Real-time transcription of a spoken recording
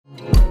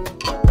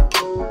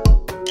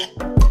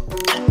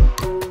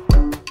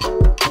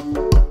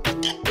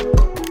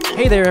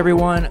there,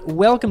 everyone.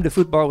 Welcome to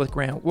Football with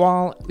Grant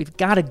Wahl. We've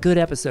got a good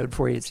episode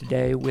for you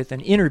today with an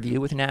interview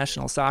with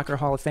National Soccer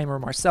Hall of Famer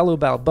Marcelo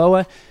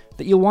Balboa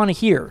that you'll want to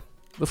hear.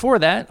 Before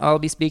that, I'll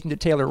be speaking to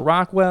Taylor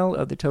Rockwell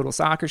of the Total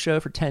Soccer Show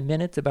for 10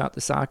 minutes about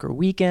the soccer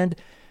weekend.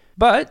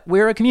 But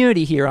we're a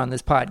community here on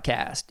this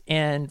podcast,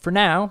 and for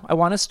now, I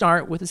want to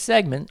start with a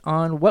segment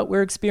on what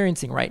we're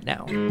experiencing right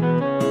now.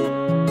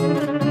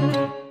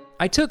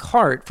 I took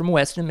heart from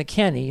Weston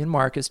McKennie and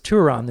Marcus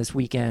Thuram this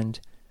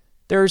weekend.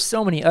 There are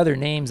so many other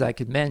names I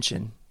could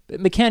mention, but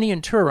McKennie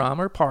and Thuram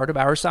are part of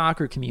our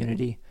soccer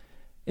community.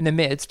 In the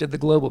midst of the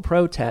global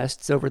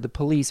protests over the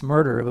police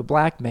murder of a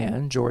black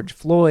man, George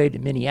Floyd,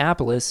 in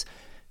Minneapolis,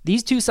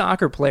 these two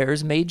soccer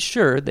players made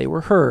sure they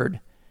were heard.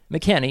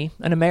 McKennie,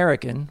 an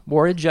American,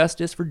 wore a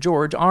Justice for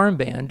George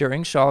armband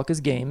during Schalke's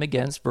game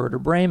against Werder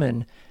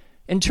Bremen.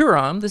 And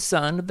Thuram, the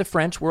son of the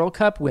French World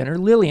Cup winner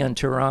Lilian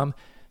Thuram,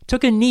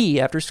 took a knee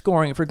after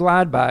scoring for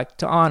Gladbach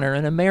to honor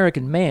an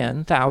American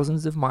man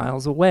thousands of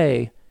miles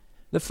away.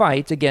 The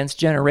fight against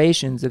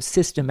generations of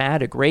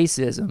systematic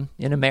racism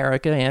in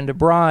America and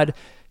abroad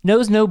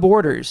knows no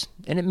borders,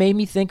 and it made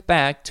me think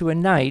back to a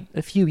night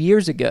a few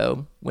years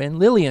ago when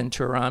Lilian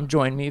Thuram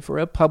joined me for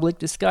a public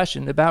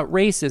discussion about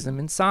racism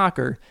in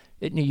soccer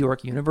at New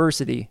York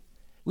University.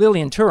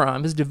 Lilian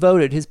Thuram has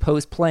devoted his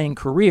post-playing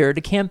career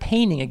to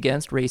campaigning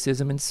against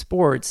racism in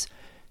sports,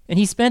 and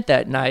he spent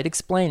that night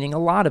explaining a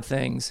lot of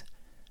things.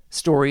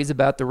 Stories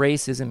about the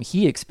racism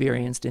he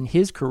experienced in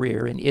his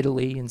career in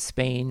Italy and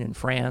Spain and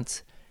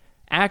France.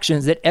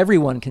 Actions that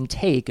everyone can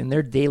take in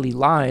their daily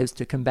lives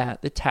to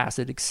combat the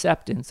tacit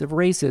acceptance of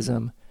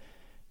racism.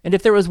 And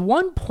if there was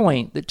one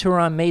point that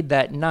Thuram made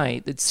that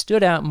night that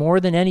stood out more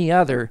than any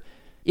other,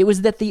 it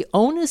was that the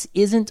onus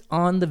isn't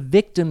on the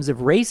victims of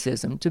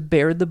racism to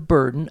bear the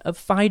burden of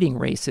fighting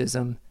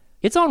racism.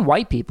 It's on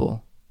white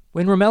people.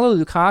 When Romelu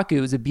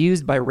Lukaku is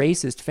abused by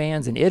racist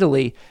fans in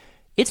Italy,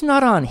 it's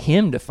not on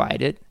him to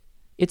fight it.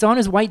 It's on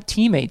his white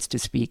teammates to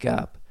speak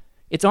up.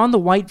 It's on the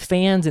white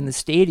fans in the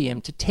stadium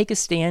to take a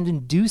stand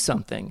and do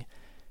something.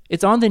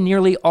 It's on the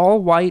nearly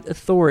all-white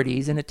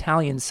authorities in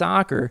Italian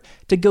soccer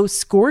to go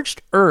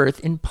scorched earth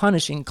in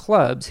punishing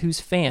clubs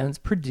whose fans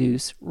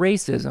produce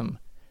racism.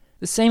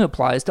 The same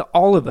applies to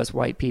all of us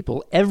white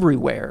people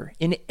everywhere,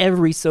 in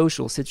every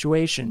social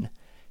situation.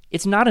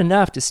 It's not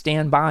enough to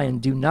stand by and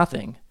do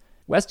nothing.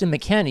 Weston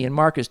McKennie and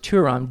Marcus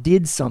Thuram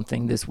did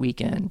something this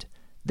weekend.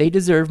 They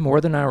deserve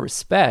more than our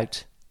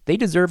respect. They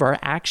deserve our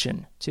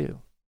action, too.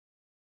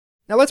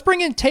 Now let's bring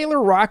in Taylor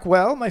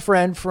Rockwell, my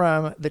friend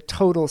from the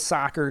Total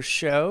Soccer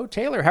Show.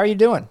 Taylor, how are you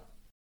doing?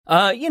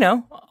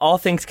 All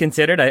things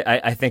considered,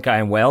 I think I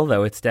am well,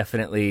 though it's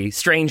definitely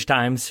strange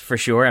times for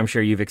sure. I'm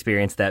sure you've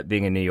experienced that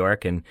being in New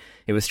York, and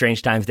it was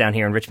strange times down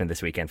here in Richmond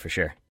this weekend for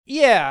sure.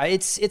 Yeah,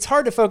 it's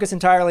hard to focus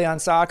entirely on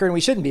soccer, and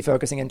we shouldn't be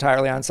focusing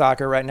entirely on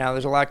soccer right now.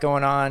 There's a lot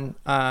going on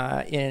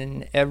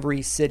in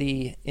every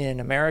city in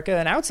America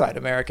and outside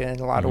America in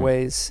a lot of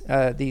ways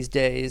these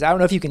days. I don't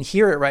know if you can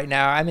hear it right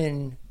now. I'm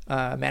in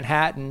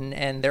Manhattan,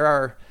 and there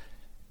are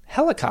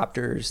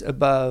helicopters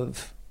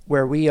above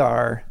where we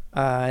are,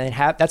 and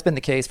that's been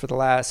the case for the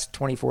last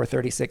 24,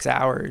 36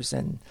 hours.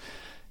 And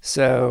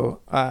so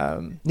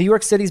New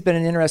York City's been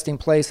an interesting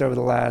place over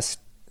the last,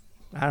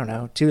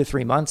 2 to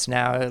 3 months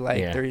now.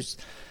 There's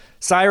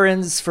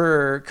sirens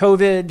for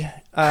COVID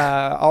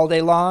all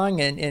day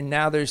long, and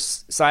now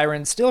there's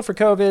sirens still for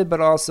COVID, but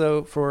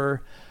also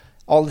for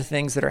all the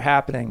things that are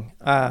happening.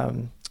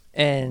 I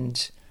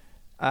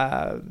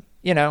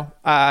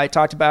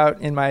talked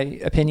about in my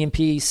opinion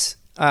piece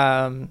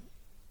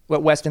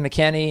what Weston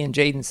McKennie and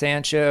Jadon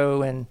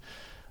Sancho and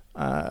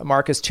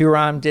Marcus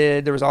Thuram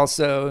did. There was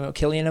also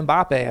Kylian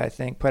Mbappe, I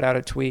think, put out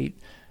a tweet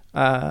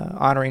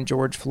honoring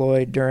George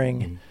Floyd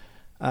during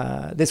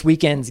this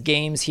weekend's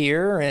games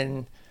here.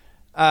 And,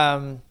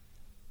 I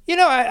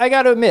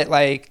got to admit,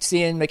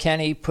 seeing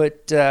McKennie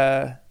put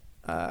an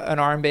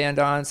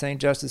armband on saying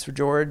Justice for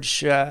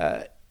George,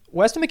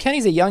 Weston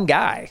McKennie's a young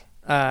guy.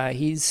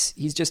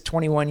 He's just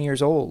 21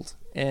 years old,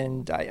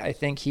 and I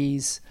think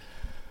he's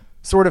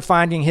sort of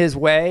finding his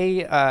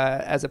way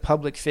as a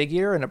public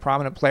figure and a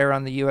prominent player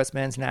on the U.S.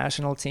 men's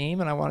national team,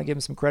 and I want to give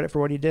him some credit for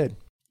what he did.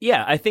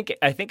 Yeah, I think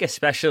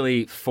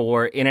especially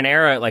in an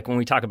era, like when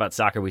we talk about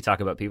soccer, we talk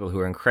about people who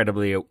are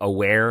incredibly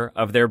aware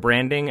of their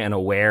branding and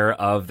aware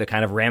of the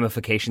kind of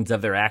ramifications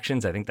of their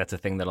actions. I think that's a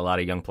thing that a lot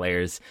of young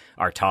players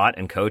are taught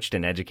and coached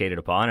and educated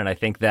upon. And I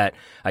think that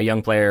a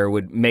young player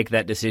would make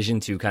that decision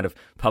to kind of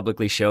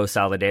publicly show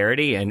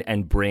solidarity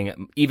and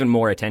bring even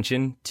more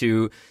attention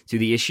to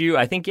the issue.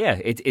 I think,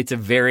 it's a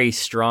very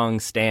strong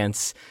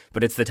stance,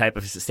 but it's the type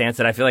of stance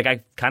that I feel like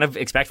I kind of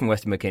expect from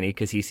Weston McKennie,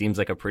 because he seems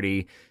like a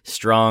pretty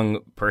strong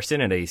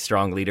person and a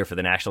strong leader for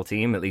the national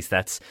team. At least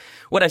that's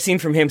what I've seen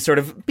from him, sort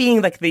of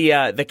being like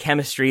the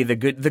chemistry, the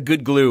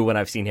good glue when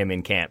I've seen him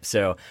in camp.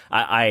 So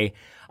I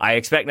I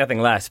expect nothing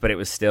less, but it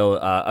was still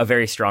a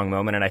very strong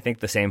moment. And I think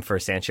the same for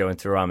Sancho and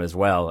Thuram as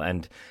well.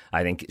 And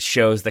I think it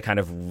shows the kind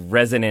of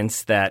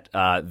resonance that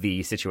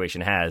the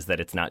situation has, that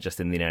it's not just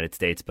in the United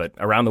States, but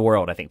around the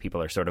world. I think people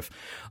are sort of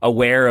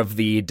aware of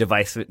the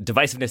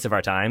divisiveness of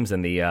our times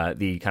and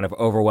the kind of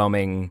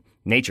overwhelming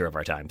nature of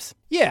our times.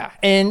 Yeah.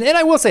 And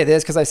I will say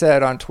this, because I said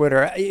it on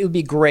Twitter, it would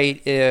be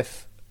great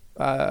if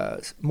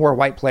more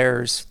white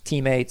players,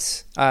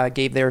 teammates,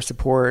 gave their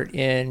support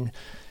in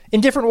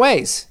different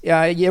ways. You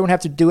don't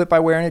have to do it by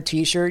wearing a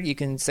T-shirt. You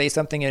can say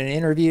something in an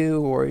interview,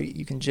 or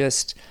you can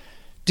just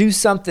do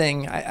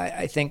something.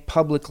 I think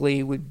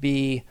publicly would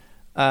be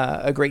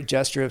a great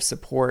gesture of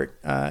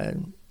support,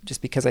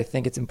 just because I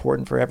think it's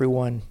important for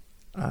everyone.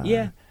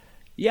 Yeah,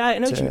 I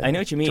know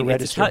what you mean.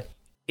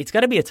 It's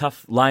got to be a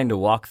tough line to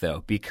walk,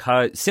 though,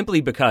 because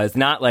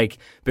not like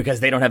because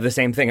they don't have the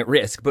same thing at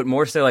risk, but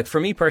more so like for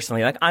me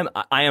personally, like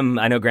I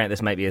know, Grant,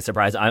 this might be a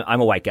surprise.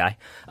 I'm a white guy,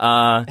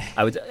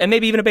 and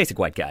maybe even a basic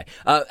white guy,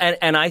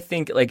 and I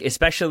think like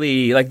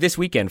especially like this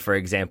weekend, for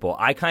example,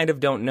 I kind of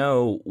don't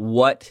know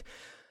what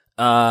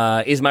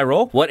is my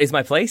role? What is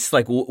my place?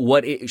 Like,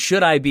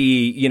 should I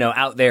be,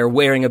 out there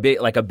wearing a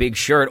big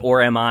shirt,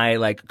 or am I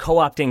like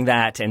co-opting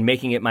that and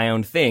making it my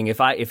own thing?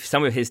 If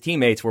some of his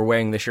teammates were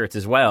wearing the shirts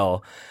as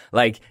well,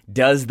 like,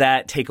 does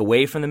that take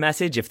away from the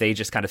message? If they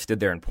just kind of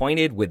stood there and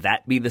pointed, would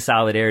that be the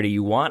solidarity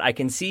you want? I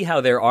can see how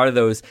there are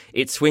those,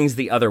 it swings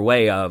the other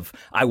way of,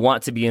 I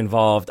want to be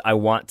involved. I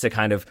want to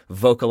kind of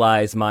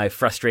vocalize my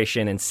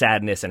frustration and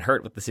sadness and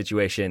hurt with the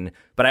situation,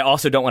 but I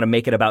also don't want to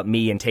make it about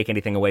me and take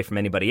anything away from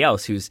anybody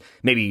else who's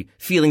maybe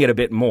feeling it a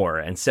bit more.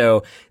 And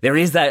so there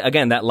is that,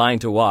 again, that line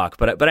to walk,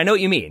 but I know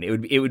what you mean.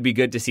 It would be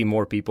good to see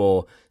more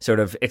people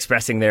sort of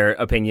expressing their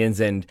opinions,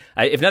 and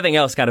if nothing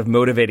else, kind of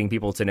motivating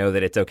people to know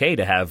that it's okay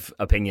to have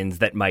opinions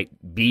that might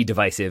be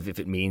divisive if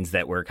it means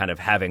that we're kind of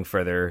having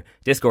further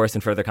discourse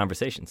and further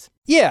conversations.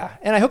 Yeah,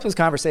 and I hope those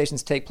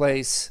conversations take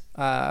place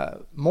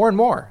more and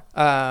more,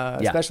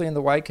 especially in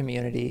the white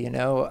community.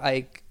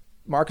 Like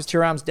Marcus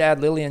Thuram's dad,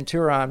 Lilian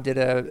Thuram, did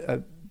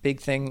a big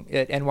thing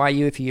at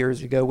NYU a few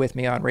years ago with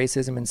me on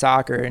racism in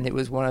soccer, and it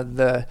was one of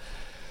the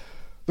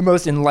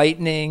most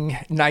enlightening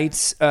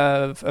nights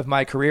of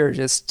my career,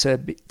 just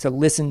to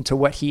listen to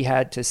what he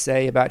had to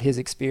say about his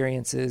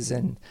experiences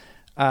and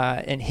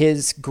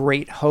his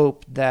great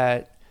hope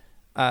that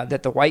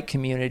the white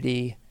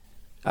community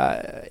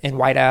and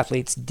white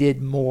athletes did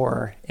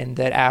more, and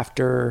that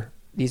after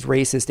these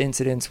racist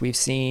incidents we've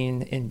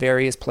seen in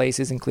various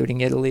places, including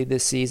Italy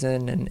this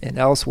season and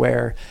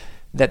elsewhere,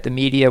 that the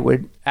media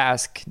would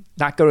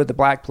not go to the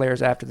black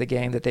players after the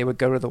game, that they would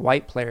go to the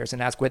white players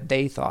and ask what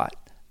they thought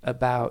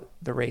about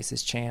the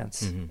racist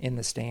chants in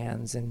the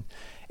stands. And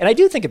I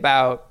do think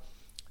about,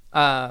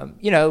 the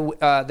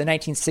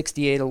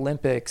 1968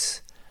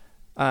 Olympics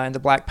and the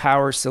Black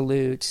Power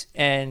salute.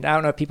 And I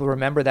don't know if people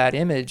remember that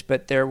image,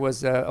 but there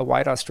was a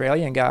white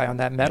Australian guy on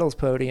that medals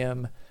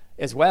podium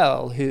as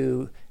well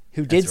who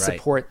did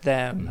support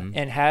them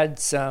and had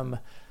some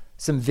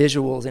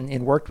visuals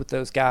and worked with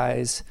those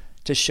guys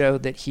to show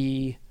that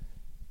he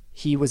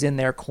was in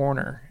their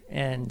corner.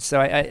 And so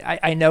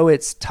I know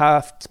it's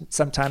tough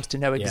sometimes to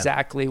know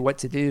exactly what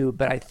to do,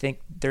 but I think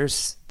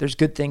there's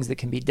good things that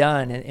can be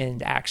done,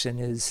 and action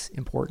is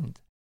important.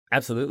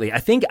 Absolutely. I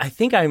think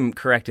I'm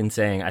correct in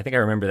saying, I think I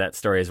remember that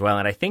story as well.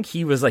 And I think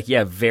he was he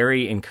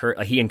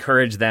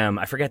encouraged them.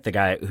 I forget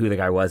who the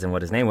guy was and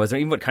what his name was, or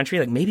even what country,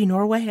 like maybe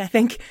Norway, I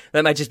think.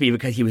 That might just be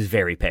because he was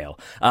very pale.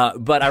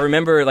 But I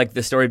remember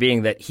the story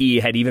being that he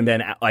had even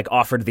been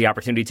offered the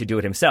opportunity to do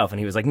it himself. And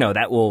he was like, no,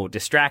 that will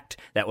distract,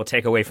 that will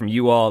take away from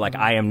you all.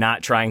 I am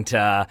not trying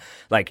to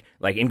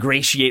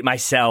ingratiate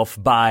myself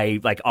by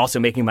also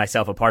making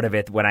myself a part of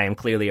it when I am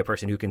clearly a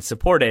person who can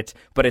support it,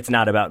 but it's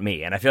not about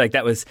me. And I feel like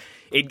that was,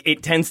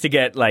 it tends to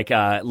get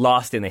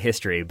lost in the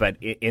history, but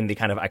in the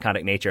kind of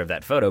iconic nature of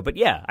that photo. But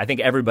yeah, I think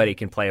everybody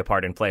can play a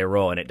part and play a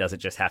role, and it doesn't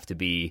just have to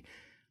be,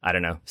 I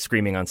don't know,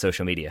 screaming on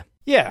social media.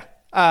 Yeah.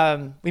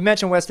 We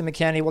mentioned Weston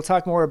McKennie. We'll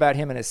talk more about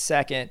him in a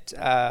second.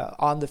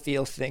 On the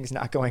field, things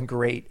not going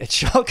great at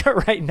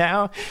Schalke right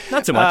now.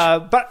 Not so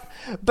much.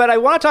 But I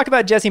want to talk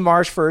about Jesse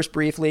Marsch first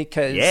briefly,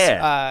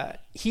 because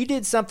he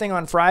did something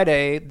on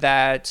Friday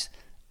that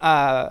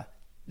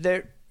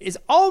there is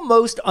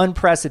almost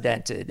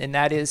unprecedented, and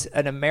that is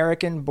an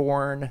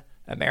American-born,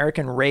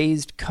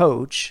 American-raised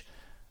coach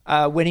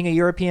winning a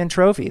European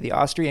trophy. The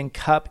Austrian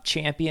Cup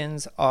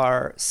champions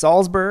are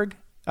Salzburg.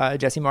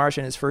 Jesse Marsch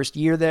in his first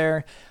year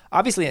there.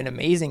 Obviously an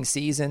amazing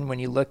season when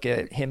you look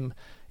at him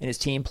and his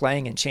team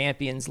playing in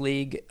Champions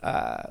League,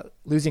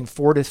 losing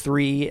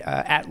 4-3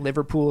 at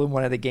Liverpool in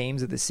one of the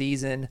games of the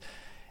season.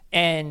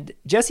 And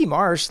Jesse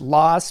Marsch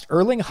lost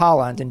Erling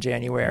Haaland in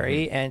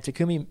January and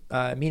Takumi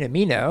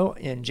Minamino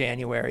in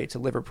January to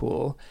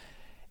Liverpool.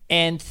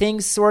 And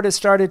things sort of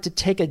started to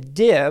take a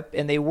dip,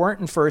 and they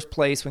weren't in first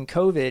place when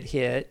COVID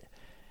hit.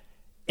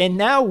 And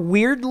now,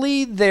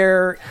 weirdly,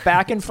 they're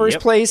back in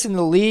first place in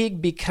the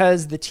league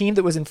because the team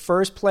that was in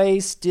first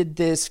place did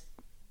this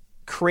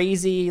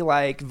crazy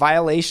like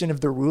violation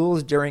of the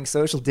rules during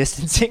social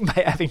distancing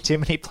by having too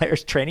many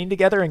players training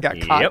together and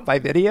got caught by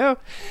video.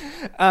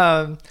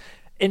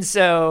 And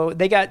so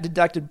they got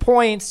deducted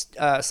points.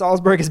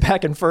 Salzburg is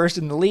back in first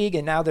in the league,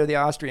 and now they're the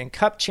Austrian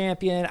Cup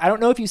champion. I don't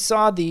know if you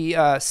saw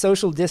the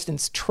social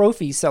distance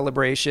trophy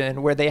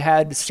celebration where they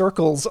had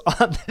circles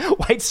on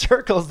white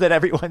circles that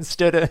everyone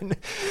stood in.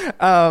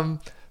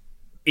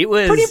 It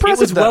was pretty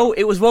impressive.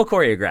 It was well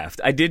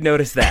choreographed. I did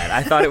notice that.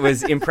 I thought it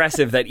was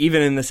impressive that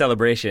even in the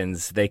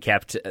celebrations they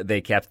kept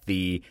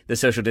the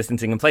social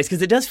distancing in place,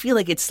 because it does feel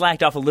like it's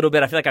slacked off a little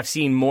bit. I feel like I've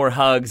seen more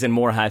hugs and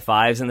more high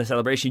fives in the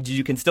celebrations.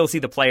 You can still see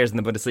the players in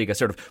the Bundesliga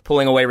sort of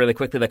pulling away really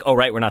quickly, like, oh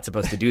right, we're not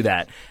supposed to do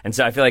that. And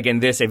so I feel like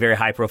in this, a very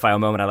high profile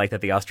moment, I like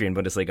that the Austrian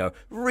Bundesliga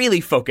really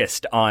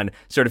focused on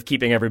sort of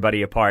keeping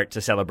everybody apart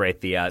to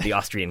celebrate the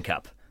Austrian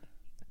Cup.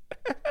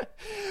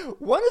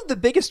 One of the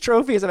biggest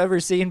trophies I've ever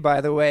seen,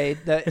 by the way,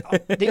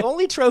 the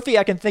only trophy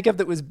I can think of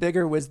that was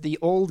bigger was the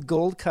old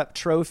Gold Cup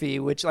trophy,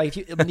 which like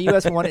when the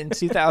U.S. won it in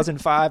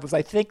 2005 was,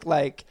 I think,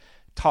 like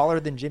taller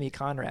than Jimmy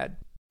Conrad.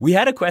 We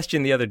had a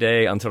question the other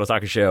day on Total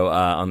Soccer Show,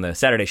 on the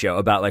Saturday show,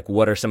 about like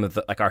what are some of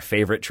our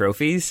favorite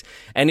trophies.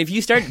 And if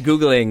you start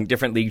Googling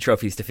different league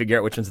trophies to figure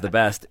out which one's the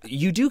best,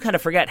 you do kind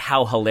of forget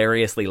how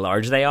hilariously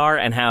large they are,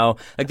 and how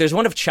like there's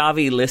one of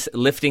Xavi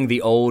lifting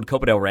the old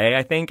Copa del Rey,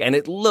 I think, and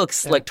it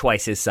looks like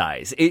twice his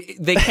size.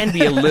 They can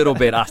be a little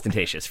bit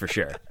ostentatious for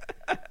sure.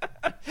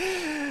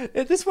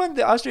 This one,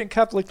 the Austrian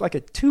Cup, looked like a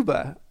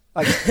tuba,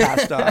 like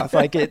passed off,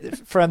 like it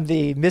from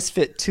the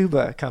Misfit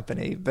Tuba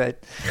Company.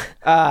 But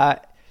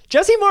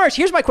Jesse Marsch,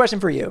 here's my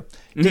question for you.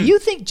 Do you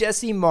think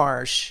Jesse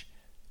Marsch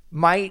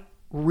might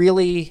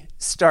really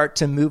start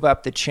to move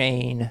up the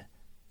chain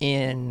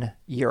in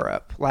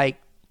Europe?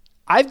 Like,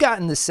 I've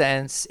gotten the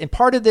sense, and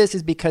part of this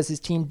is because his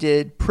team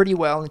did pretty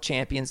well in the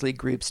Champions League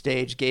group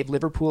stage, gave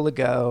Liverpool a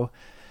go.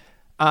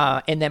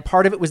 And then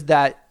part of it was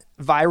that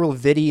viral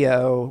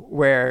video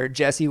where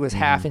Jesse was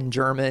half in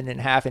German and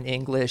half in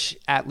English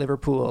at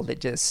Liverpool that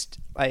just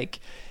like...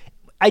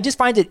 I just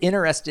find it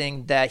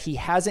interesting that he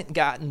hasn't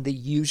gotten the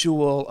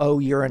usual, oh,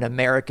 you're an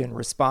American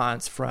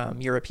response from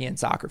European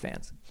soccer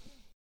fans.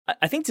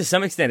 I think to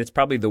some extent it's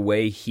probably the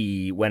way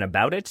he went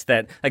about it,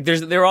 that like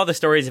there are all the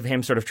stories of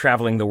him sort of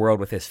traveling the world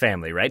with his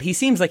family, right? He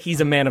seems like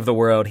he's a man of the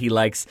world. He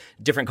likes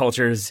different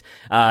cultures,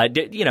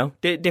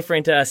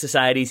 different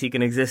societies he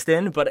can exist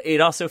in. But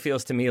it also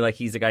feels to me like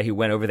he's a guy who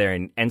went over there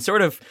and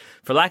sort of,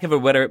 for lack of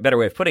a better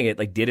way of putting it,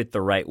 like did it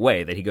the right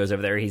way. That he goes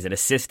over there, he's an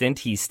assistant.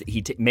 He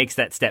makes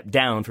that step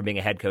down from being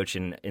a head coach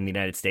in the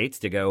United States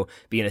to go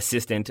be an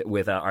assistant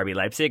with RB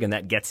Leipzig, and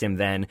that gets him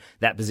then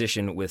that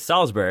position with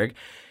Salzburg.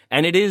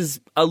 And it is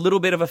a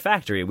little bit of a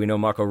factory. We know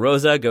Marco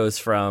Rosa goes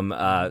from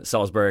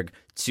Salzburg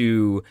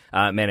to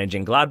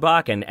managing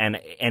Gladbach,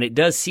 and it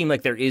does seem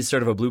like there is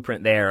sort of a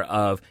blueprint there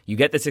of you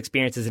get this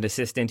experience as an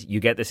assistant, you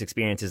get this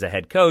experience as a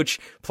head coach,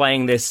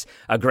 playing this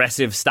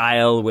aggressive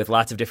style with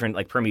lots of different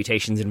like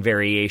permutations and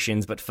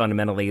variations, but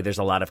fundamentally there's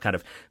a lot of kind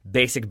of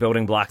basic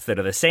building blocks that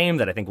are the same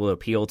that I think will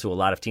appeal to a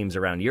lot of teams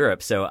around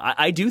Europe. So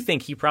I do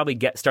think he probably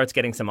starts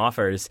getting some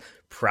offers,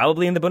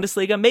 probably in the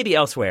Bundesliga, maybe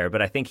elsewhere,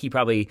 but I think he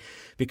probably,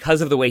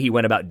 because of the way he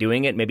went about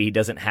doing it, maybe he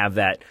doesn't have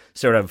that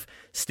sort of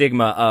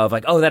stigma of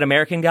like, oh, that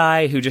American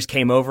guy who just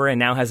came over and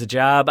now has a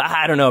job.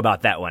 I don't know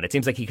about that one. It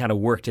seems like he kind of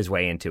worked his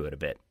way into it a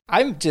bit.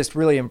 I'm just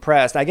really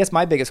impressed. I guess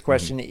my biggest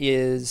question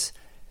is,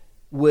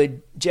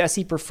 would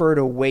Jesse prefer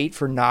to wait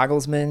for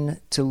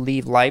Nagelsmann to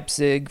leave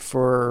Leipzig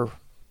for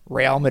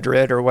Real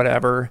Madrid or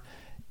whatever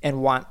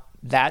and want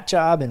that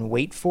job and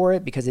wait for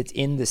it because it's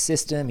in the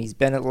system? He's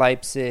been at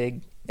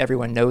Leipzig.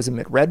 Everyone knows him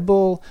at Red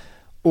Bull.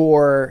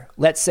 Or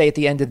let's say at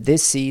the end of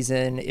this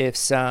season, if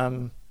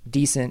some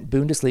decent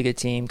Bundesliga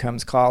team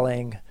comes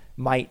calling,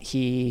 might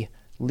he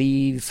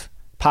leave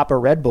Papa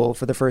Red Bull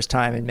for the first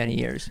time in many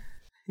years?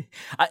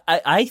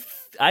 I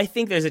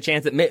think there's a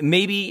chance that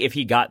maybe if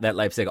he got that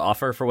Leipzig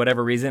offer for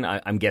whatever reason,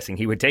 I'm guessing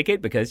he would take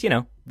it because,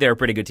 they're a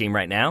pretty good team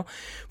right now.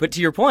 But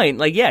to your point,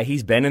 like, yeah,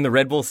 he's been in the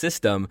Red Bull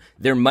system.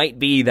 There might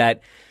be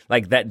that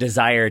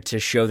desire to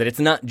show that it's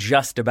not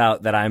just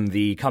about that I'm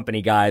the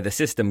company guy, the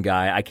system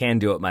guy. I can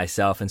do it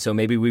myself. And so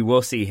maybe we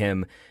will see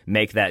him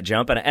make that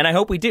jump. And I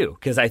hope we do,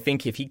 because I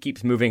think if he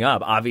keeps moving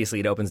up, obviously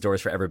it opens doors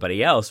for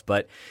everybody else.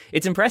 But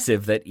it's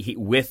impressive that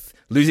with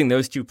losing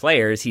those two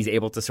players, he's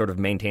able to sort of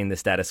maintain the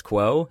status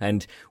quo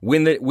and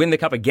win the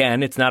cup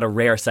again. It's not a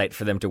rare sight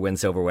for them to win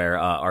silverware,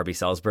 RB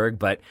Salzburg,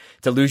 but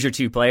to lose your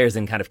two players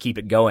and kind of keep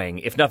it going,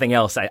 if nothing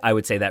else, I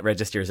would say that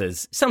registers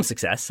as some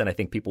success. And I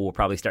think people will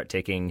probably start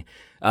taking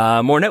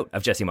more note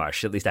of Jesse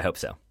Marsch. At least I hope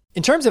so.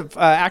 In terms of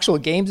actual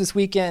games this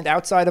weekend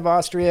outside of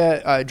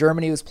Austria,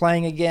 Germany was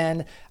playing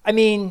again. I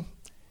mean,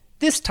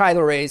 this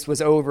title race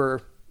was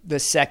over the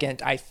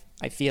second I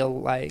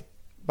feel like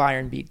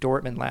Bayern beat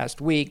Dortmund last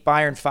week.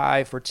 Bayern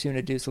 5,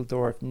 Fortuna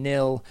Düsseldorf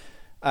 0.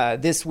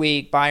 This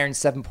week, Bayern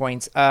 7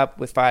 points up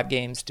with 5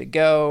 games to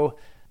go.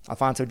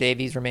 Alphonso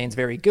Davies remains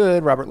very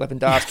good. Robert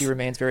Lewandowski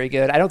remains very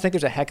good. I don't think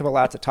there's a heck of a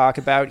lot to talk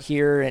about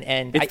here.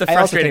 And it's the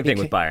frustrating thing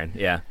with Bayern,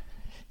 yeah.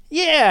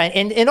 Yeah,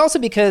 and also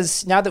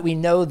because now that we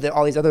know that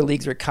all these other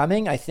leagues are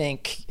coming, I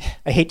think,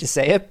 I hate to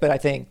say it, but I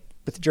think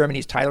with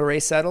Germany's title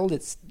race settled,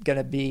 it's going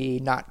to be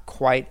not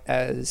quite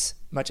as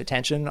much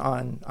attention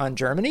on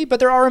Germany. But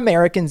there are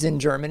Americans in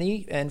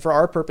Germany, and for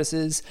our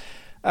purposes,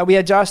 we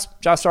had Josh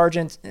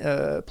Sargent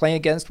playing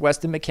against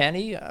Weston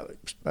McKennie,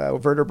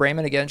 Werder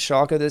Bremen against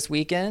Schalke this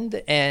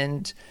weekend.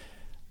 And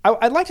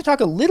I'd like to talk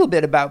a little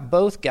bit about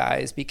both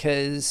guys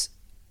because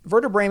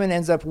Werder Bremen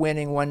ends up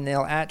winning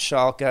 1-0 at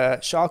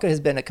Schalke. Schalke has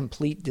been a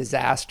complete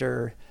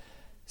disaster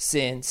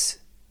since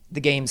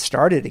the game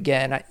started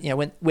again.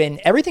 When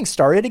everything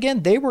started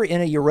again, they were in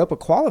a Europa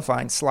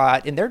qualifying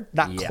slot, and they're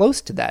not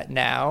close to that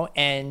now.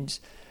 And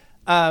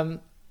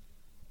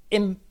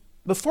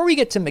before we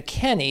get to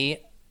McKennie,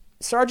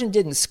 Sargent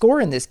didn't score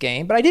in this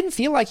game, but I didn't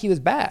feel like he was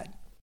bad.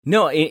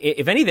 No,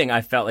 if anything,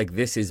 I felt like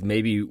this is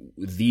maybe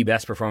the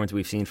best performance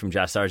we've seen from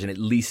Josh Sargent, at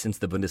least since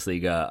the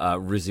Bundesliga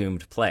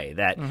resumed play.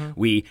 That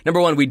number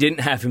one, we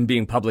didn't have him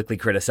being publicly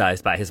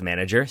criticized by his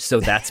manager, so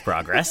that's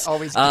progress.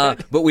 Always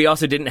good. But we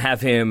also didn't have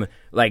him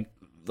like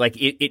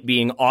it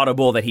being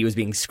audible that he was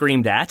being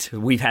screamed at.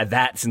 We've had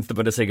that since the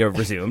Bundesliga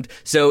resumed.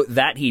 So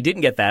that he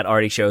didn't get that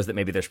already shows that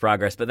maybe there's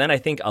progress. But then I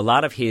think a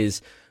lot of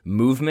his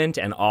movement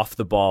and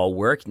off-the-ball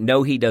work,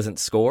 no, he doesn't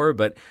score,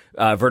 but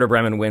Werder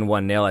Bremen win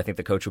 1-0. I think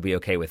the coach will be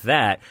okay with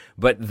that.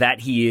 But that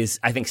he is,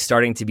 I think,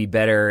 starting to be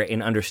better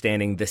in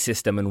understanding the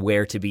system and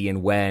where to be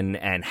and when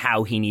and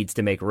how he needs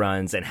to make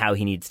runs and how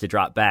he needs to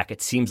drop back.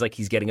 It seems like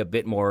he's getting a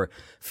bit more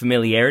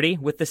familiarity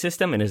with the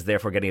system and is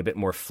therefore getting a bit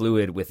more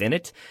fluid within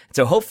it.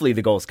 So hopefully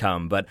the goals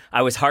come. But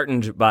I was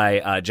heartened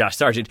by Josh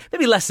Sargent,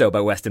 maybe less so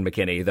by Weston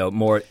McKennie,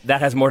 though that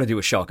has more to do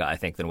with Schalke, I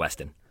think, than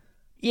Weston.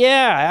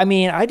 Yeah, I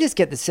mean, I just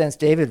get the sense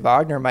David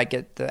Wagner might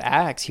get the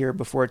axe here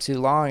before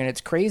too long, and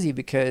it's crazy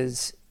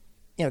because,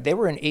 they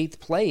were in 8th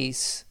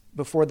place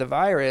before the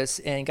virus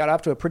and got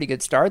off to a pretty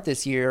good start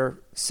this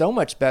year, so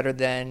much better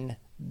than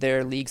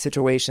their league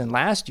situation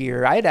last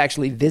year. I had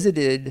actually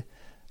visited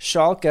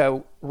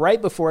Schalke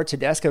right before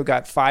Tedesco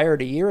got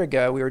fired a year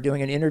ago. We were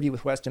doing an interview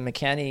with Weston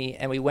McKennie,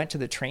 and we went to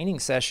the training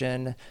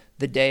session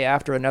the day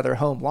after another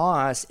home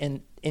loss,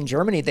 and in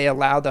Germany, they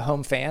allowed the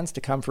home fans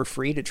to come for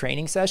free to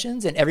training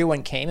sessions, and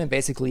everyone came and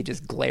basically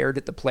just glared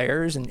at the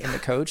players and the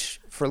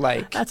coach for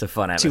that's a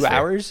fun atmosphere. 2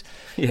 hours.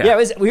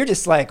 Yeah, we were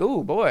just like,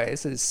 oh boy,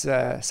 this is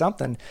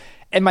something.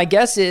 And my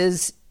guess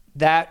is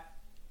that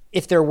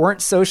if there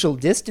weren't social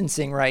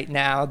distancing right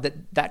now,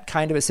 that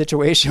kind of a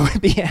situation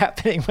would be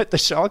happening with the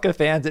Schalke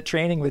fans at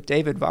training with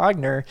David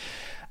Wagner.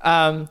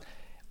 In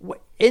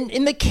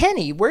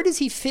McKennie, where does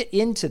he fit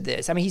into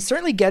this? I mean, he's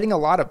certainly getting a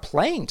lot of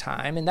playing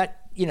time, and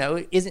that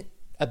isn't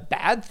a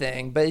bad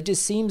thing, but it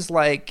just seems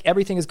like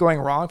everything is going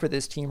wrong for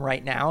this team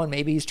right now, and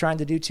maybe he's trying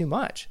to do too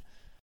much.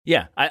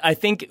 Yeah, I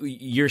think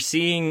you're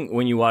seeing,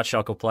 when you watch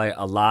Schalke play,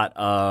 a lot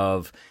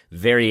of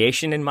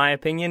variation, in my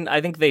opinion.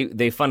 I think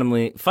they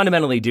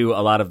fundamentally do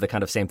a lot of the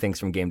kind of same things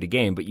from game to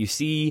game, but you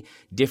see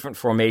different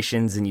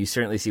formations, and you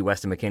certainly see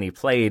Weston McKennie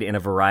played in a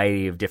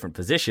variety of different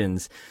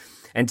positions.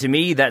 And to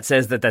me, that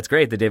says that's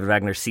great that David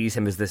Wagner sees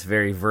him as this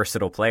very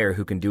versatile player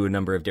who can do a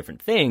number of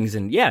different things.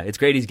 And yeah, it's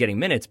great he's getting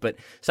minutes, but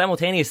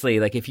simultaneously,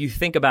 if you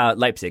think about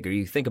Leipzig or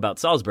you think about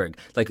Salzburg,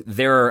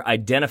 there are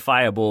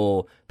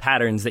identifiable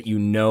patterns that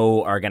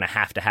are going to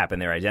happen.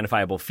 There are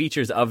identifiable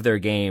features of their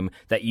game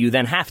that you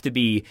then have to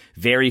be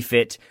very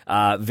fit,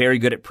 very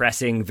good at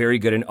pressing, very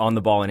good on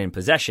the ball and in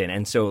possession.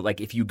 And so,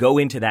 if you go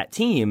into that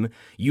team,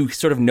 you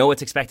sort of know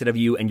what's expected of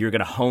you and you're going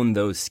to hone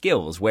those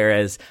skills.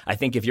 Whereas I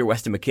think if you're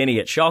Weston McKennie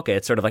at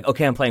Schalke, it's sort of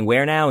okay, I'm playing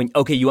where now? And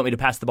okay, you want me to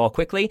pass the ball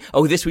quickly?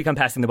 Oh, this week I'm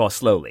passing the ball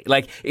slowly.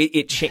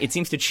 It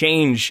seems to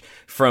change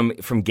from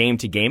game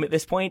to game at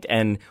this point.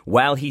 And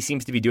while he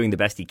seems to be doing the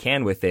best he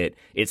can with it,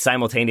 it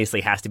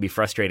simultaneously has to be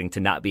frustrating to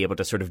not be able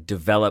to sort of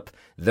develop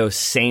those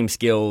same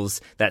skills,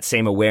 that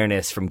same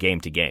awareness from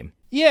game to game.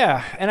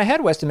 Yeah, and I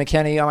had Weston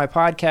McKennie on my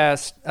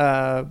podcast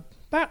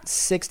about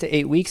 6 to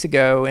 8 weeks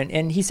ago,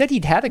 and he said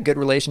he'd had a good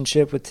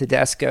relationship with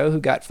Tedesco, who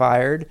got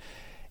fired,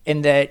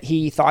 and that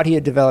he thought he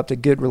had developed a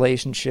good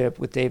relationship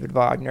with David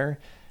Wagner.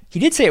 He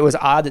did say it was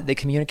odd that they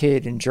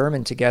communicated in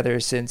German together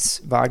since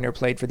Wagner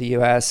played for the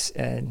U.S.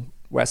 and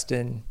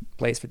Weston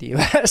plays for the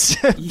U.S.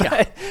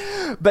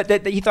 but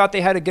that he thought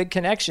they had a good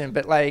connection.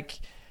 But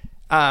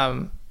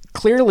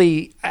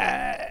clearly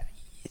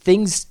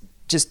things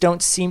just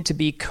don't seem to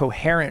be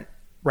coherent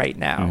right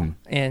now.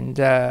 And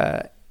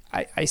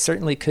I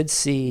certainly could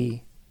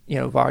see,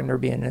 Wagner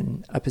being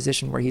in a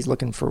position where he's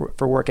looking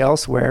for work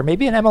elsewhere.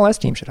 Maybe an MLS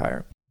team should hire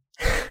him.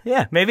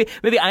 Yeah, maybe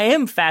I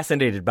am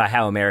fascinated by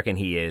how American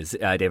he is,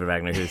 David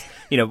Wagner, who's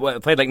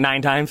played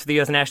 9 times for the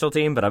U.S. national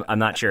team, but I'm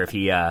not sure if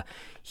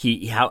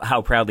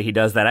how proudly he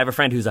does that. I have a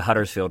friend who's a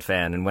Huddersfield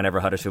fan, and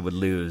whenever Huddersfield would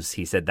lose,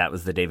 he said that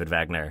was the David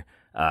Wagner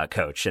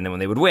coach, and then when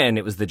they would win,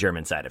 it was the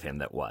German side of him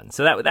that won.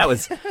 So that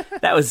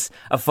was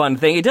a fun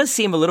thing. It does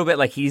seem a little bit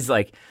like he's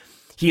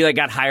he like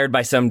got hired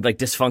by some like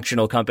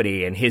dysfunctional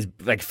company, and his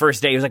like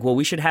first day he was like, well,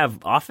 we should have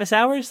office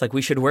hours, like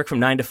we should work from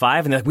 9 to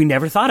 5, and they're like, we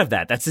never thought of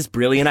that. That's this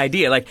brilliant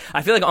idea. Like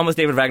I feel like almost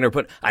David Wagner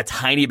put a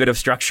tiny bit of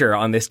structure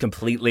on this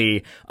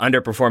completely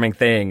underperforming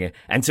thing,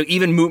 and so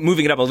even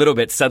moving it up a little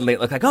bit, suddenly it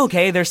looked like,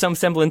 okay, there's some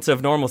semblance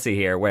of normalcy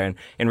here, when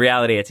in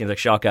reality it seems like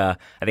Schalke,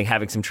 I think,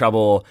 having some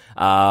trouble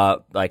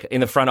like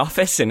in the front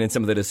office and in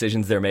some of the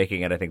decisions they're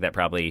making, and I think that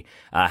probably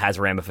has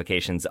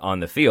ramifications on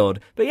the field.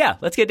 But yeah,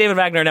 let's get David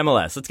Wagner in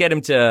MLS. Let's get him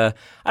to,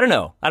 I don't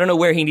know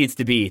where he needs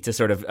to be to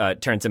sort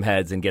of turn some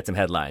heads and get some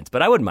headlines,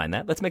 but I wouldn't mind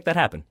that. Let's make that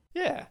happen.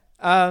 Yeah.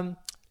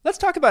 Let's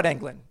talk about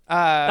England. All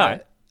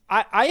right.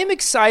 I am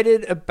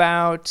excited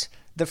about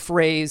the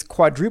phrase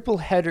quadruple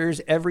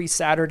headers every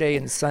Saturday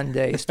and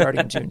Sunday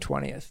starting June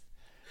 20th.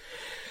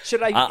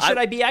 Should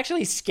I be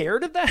actually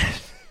scared of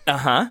that?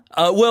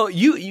 Well,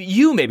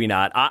 you maybe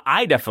not.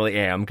 I definitely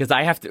am, because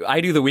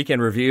I do the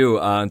weekend review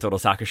on Total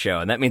Soccer Show,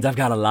 and that means I've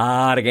got a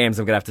lot of games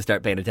I'm gonna have to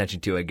start paying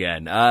attention to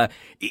again.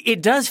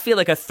 It does feel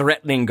like a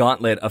threatening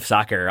gauntlet of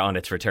soccer on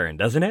its return,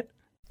 doesn't it?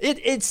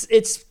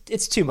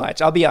 It's too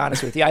much. I'll be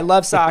honest with you. I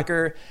love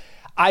soccer.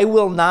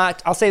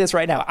 I'll say this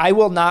right now, I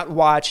will not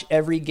watch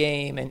every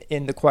game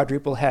in the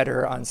quadruple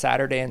header on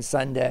Saturday and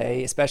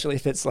Sunday, especially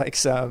if it's like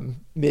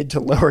some mid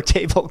to lower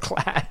table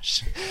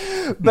clash.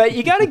 But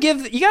you got to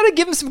give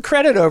them some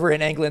credit over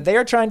in England. They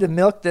are trying to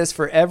milk this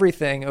for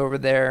everything over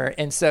there.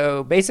 And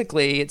so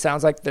basically it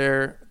sounds like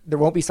there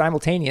won't be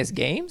simultaneous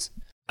games.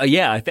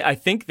 Yeah, I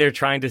think they're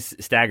trying to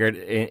stagger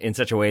it in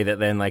such a way that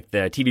then like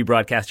the TV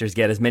broadcasters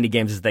get as many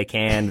games as they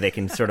can. They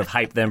can sort of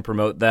hype them,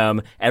 promote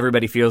them.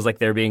 Everybody feels like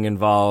they're being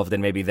involved,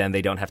 and maybe then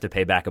they don't have to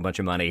pay back a bunch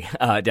of money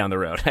down the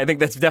road. I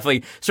think that's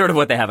definitely sort of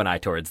what they have an eye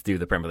towards through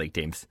the Premier League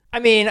teams. I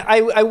mean,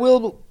 I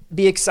will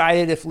be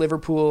excited if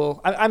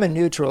Liverpool, I'm a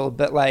neutral,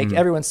 but like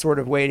everyone's sort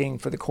of waiting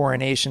for the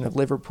coronation of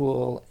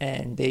Liverpool,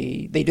 and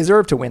they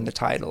deserve to win the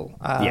title.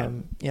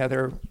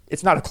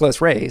 It's not a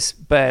close race,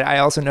 but I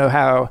also know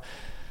how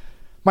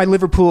my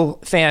Liverpool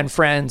fan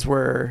friends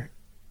were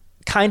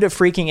kind of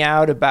freaking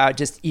out about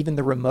just even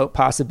the remote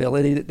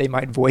possibility that they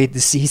might void the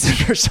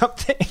season or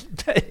something.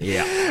 But,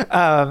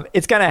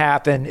 it's going to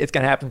happen. It's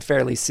going to happen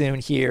fairly soon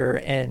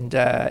here. And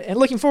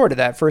looking forward to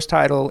that first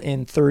title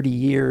in 30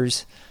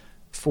 years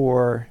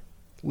for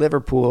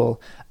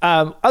Liverpool.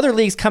 Other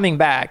leagues coming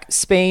back,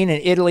 Spain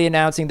and Italy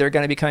announcing they're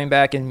going to be coming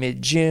back in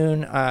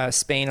mid-June.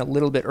 Spain a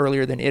little bit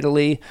earlier than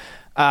Italy.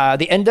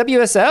 The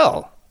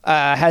NWSL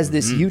has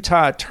this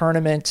Utah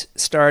tournament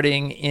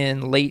starting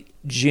in late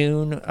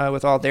June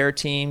with all their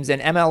teams.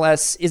 And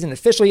MLS isn't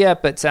official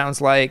yet, but sounds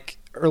like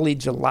early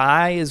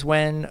July is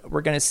when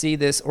we're going to see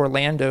this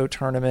Orlando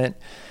tournament.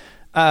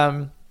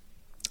 I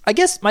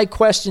guess my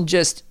question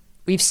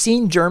we've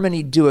seen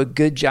Germany do a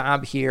good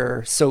job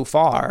here so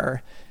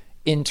far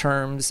in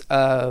terms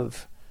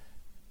of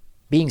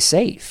being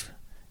safe.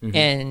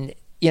 And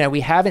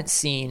we haven't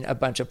seen a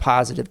bunch of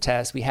positive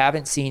tests. We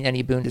haven't seen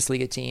any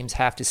Bundesliga teams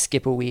have to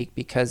skip a week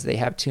because they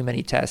have too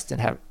many tests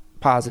and have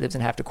positives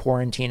and have to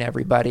quarantine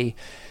everybody.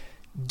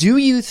 Do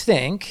you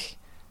think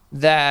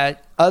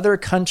that other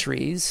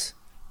countries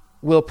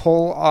will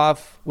pull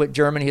off what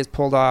Germany has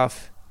pulled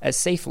off as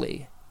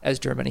safely as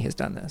Germany has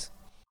done this?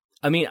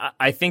 I mean,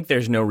 I think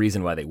there's no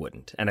reason why they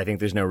wouldn't, and I think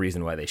there's no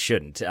reason why they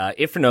shouldn't.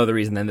 If for no other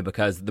reason than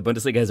because the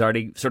Bundesliga has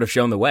already sort of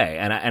shown the way,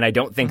 and I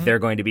don't think they're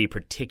going to be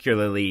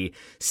particularly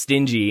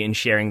stingy in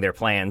sharing their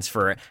plans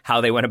for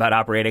how they went about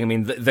operating. I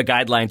mean, the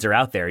guidelines are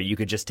out there. You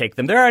could just take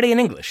them. They're already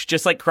in English.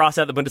 Just like cross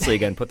out the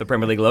Bundesliga and put the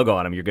Premier League logo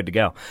on them. You're good to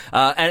go.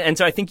 And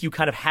so I think you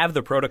kind of have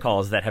the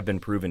protocols that have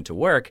been proven to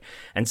work.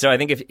 And so I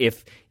think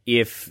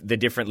if the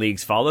different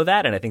leagues follow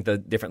that, and I think the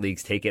different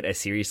leagues take it as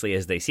seriously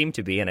as they seem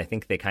to be, and I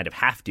think they kind of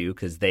have to,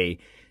 because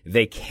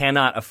they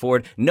cannot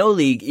afford, no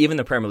league, even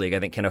the Premier League,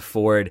 I think, can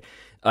afford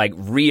like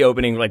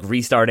reopening, like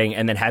restarting,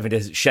 and then having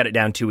to shut it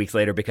down 2 weeks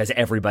later because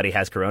everybody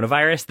has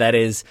coronavirus. That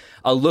is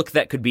a look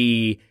that could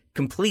be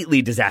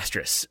completely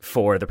disastrous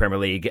for the Premier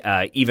League,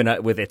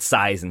 even with its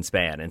size and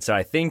span. And so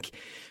I think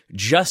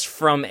just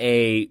from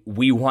a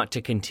we want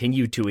to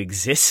continue to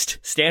exist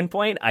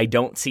standpoint, I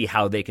don't see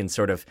how they can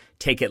sort of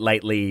take it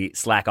lightly,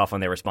 slack off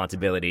on their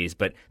responsibilities,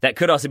 but that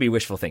could also be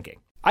wishful thinking.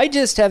 I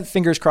just have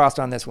fingers crossed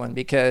on this one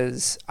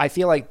because I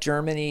feel like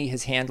Germany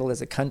has handled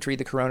as a country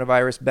the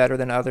coronavirus better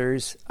than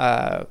others.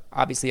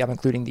 Obviously, I'm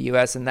including the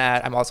U.S. in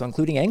that. I'm also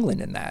including England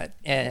in that.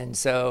 And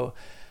so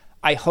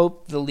I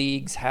hope the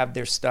leagues have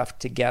their stuff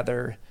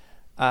together,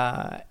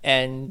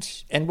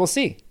 and we'll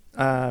see.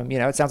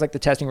 It sounds like the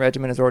testing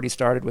regimen has already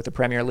started with the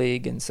Premier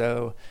League. And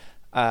so,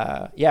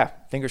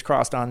 fingers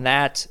crossed on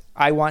that.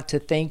 I want to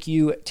thank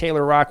you,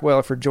 Taylor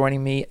Rockwell, for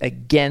joining me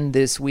again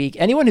this week.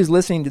 Anyone who's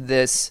listening to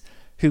this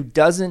who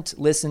doesn't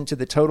listen to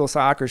the Total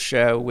Soccer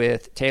Show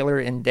with Taylor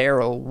and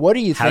Daryl, what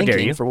are you thinking, dare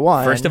you? For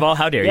one? First of all,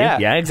 how dare you?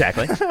 Yeah,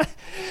 exactly.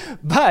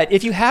 But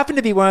if you happen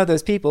to be one of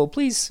those people,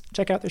 please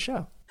check out the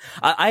show.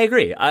 I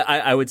agree.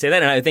 I would say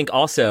that. And I think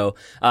also,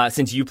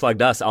 since you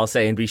plugged us, I'll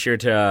say, and be sure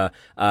to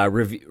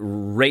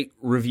rate,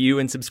 review,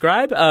 and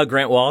subscribe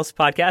Grant Wahl's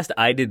podcast.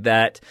 I did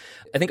that,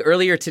 I think,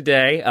 earlier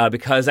today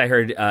because I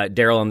heard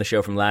Daryl on the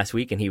show from last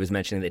week, and he was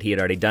mentioning that he had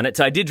already done it.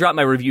 So I did drop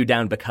my review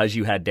down because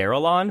you had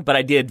Daryl on, but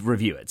I did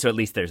review it. So at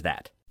least there's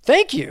that.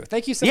 Thank you.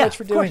 Thank you so much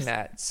for doing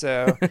that.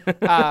 So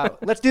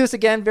let's do this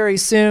again very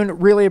soon.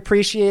 Really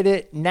appreciate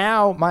it.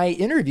 Now, my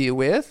interview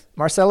with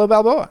Marcelo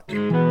Balboa.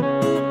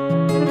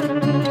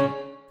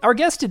 Our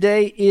guest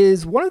today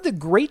is one of the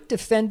great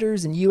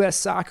defenders in U.S.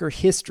 soccer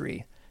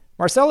history.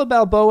 Marcelo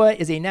Balboa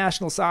is a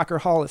National Soccer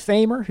Hall of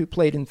Famer who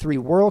played in 3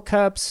 World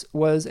Cups,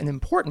 was an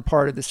important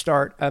part of the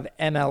start of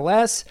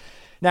MLS,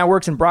 now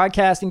works in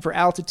broadcasting for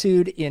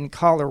Altitude in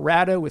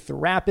Colorado with the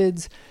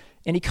Rapids,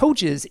 and he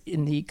coaches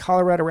in the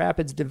Colorado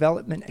Rapids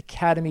Development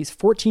Academy's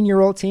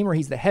 14-year-old team where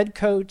he's the head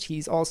coach.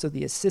 He's also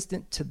the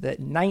assistant to the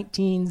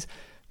 19s.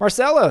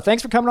 Marcelo,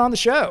 thanks for coming on the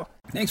show.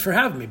 Thanks for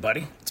having me,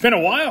 buddy. It's been a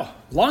while.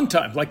 Long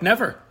time, like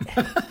never.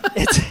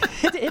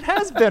 It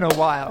has been a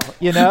while,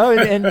 you know,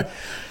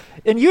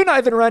 and you and I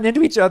have been running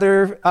into each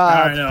other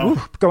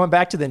going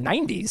back to the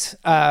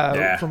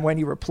 90s from when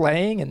you were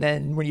playing and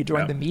then when you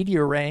joined the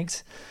media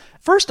ranks.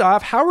 First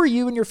off, how are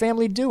you and your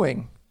family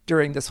doing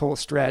during this whole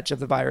stretch of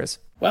the virus?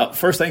 Well,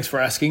 first, thanks for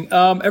asking.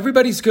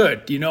 Everybody's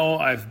good. You know,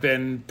 I've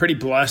been pretty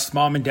blessed.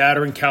 Mom and dad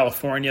are in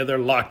California. They're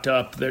locked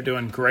up. They're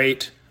doing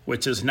great,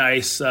 which is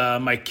nice.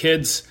 My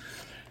kids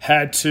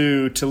had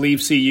to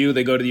leave CU.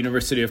 They go to the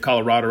University of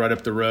Colorado right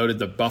up the road at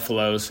the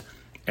Buffaloes,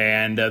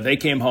 and they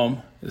came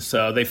home.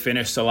 So they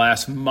finished the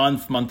last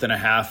month and a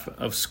half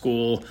of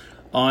school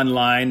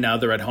online. Now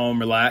they're at home,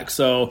 relaxed.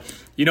 So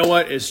you know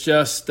what? It's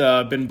just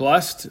been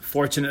blessed.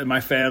 Fortunate my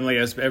family,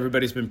 as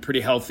everybody's been pretty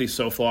healthy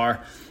so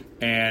far.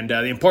 And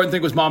the important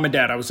thing was mom and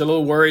dad. I was a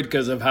little worried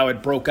because of how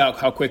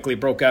quickly it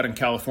broke out in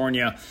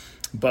California.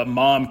 But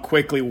mom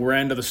quickly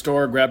ran to the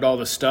store, grabbed all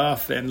the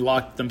stuff, and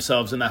locked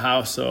themselves in the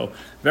house. So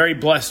very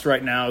blessed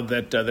right now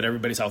that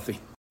everybody's healthy.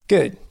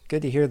 Good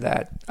to hear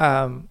that.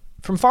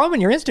 From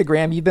following your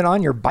Instagram, you've been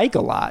on your bike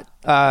a lot.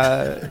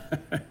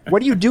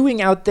 What are you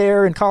doing out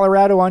there in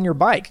Colorado on your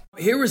bike?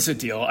 Here was the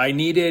deal. I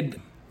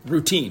needed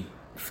routine.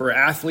 For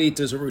athletes,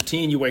 there's a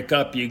routine. You wake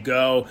up, you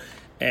go,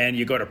 and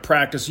you go to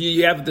practice.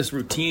 You have this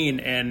routine.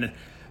 And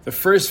the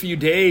first few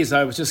days,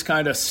 I was just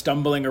kind of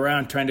stumbling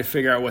around trying to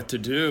figure out what to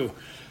do.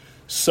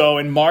 So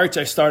in March,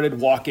 I started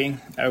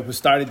walking. I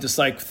started just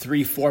like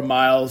 3-4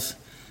 miles.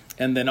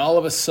 And then all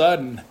of a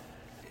sudden,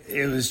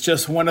 it was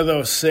just one of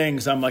those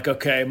things. I'm like,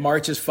 okay,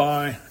 March is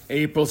fine.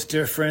 April's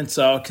different.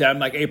 So okay, I'm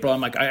like,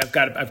 I've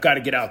got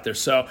to get out there.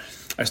 So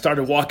I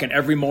started walking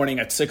every morning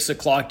at 6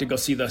 o'clock to go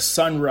see the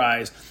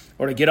sunrise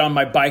or to get on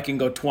my bike and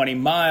go 20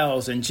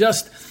 miles. And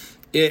just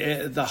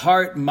the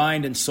heart,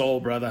 mind, and soul,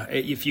 brother.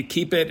 If you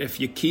keep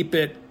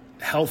it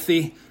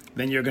healthy,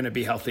 then you're going to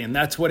be healthy. And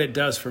that's what it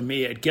does for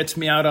me. It gets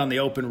me out on the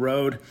open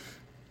road.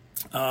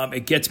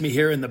 It gets me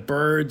hearing the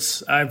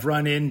birds. I've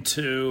run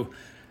into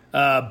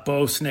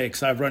bow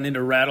snakes. I've run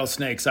into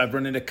rattlesnakes. I've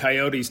run into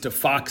coyotes, to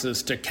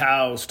foxes, to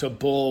cows, to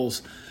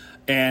bulls.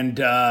 And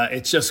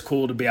it's just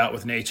cool to be out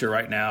with nature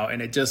right now.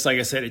 And it just, like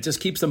I said, it just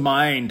keeps the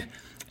mind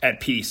at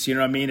peace. You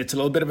know what I mean? It's a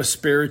little bit of a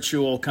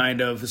spiritual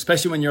kind of,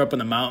 especially when you're up in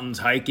the mountains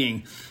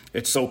hiking.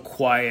 It's so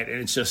quiet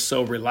and it's just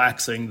so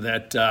relaxing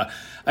that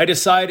I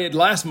decided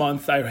last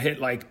month I hit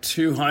like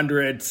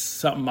 200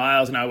 something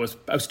miles and I was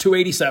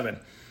 287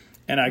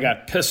 and I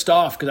got pissed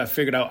off because I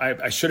figured out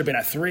I should have been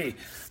at 3.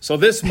 So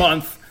this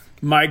month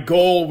my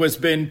goal was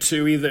been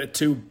to either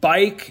to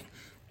bike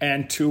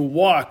and to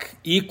walk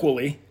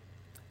equally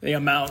the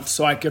amount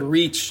so I could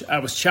reach. I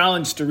was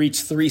challenged to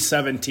reach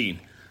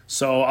 317.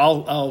 So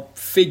I'll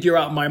figure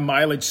out my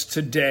mileage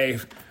today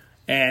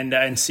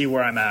and see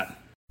where I'm at.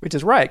 Which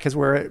is right, because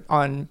we're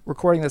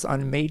recording this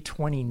on May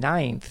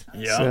 29th.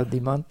 Yeah. So the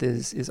month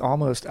is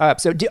almost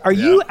up. So are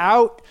you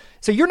out?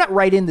 So you're not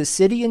right in the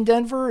city in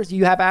Denver? Do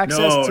you have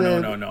access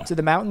to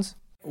the mountains?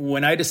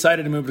 When I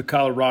decided to move to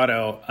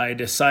Colorado, I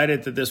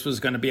decided that this was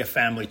going to be a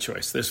family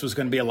choice. This was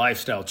going to be a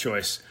lifestyle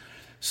choice.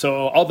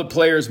 So all the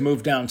players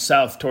moved down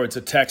south towards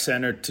the tech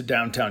center to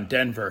downtown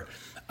Denver.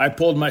 I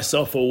pulled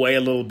myself away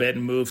a little bit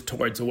and moved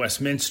towards the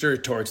Westminster,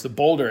 towards the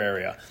Boulder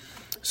area.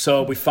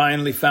 So we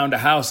finally found a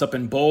house up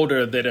in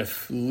Boulder that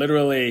if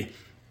literally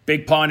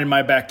big pond in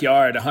my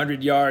backyard,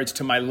 100 yards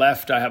to my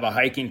left, I have a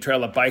hiking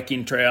trail, a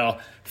biking trail,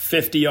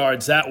 50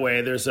 yards that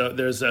way. There's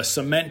a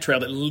cement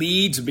trail that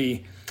leads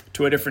me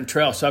to a different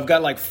trail. So I've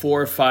got like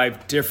 4 or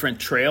 5 different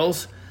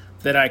trails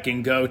that I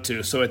can go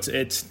to. So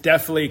it's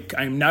definitely,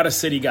 I'm not a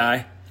city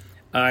guy.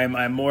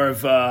 I'm more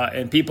of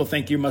and people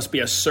think you must be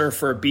a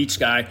surfer, beach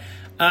guy.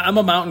 I'm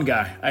a mountain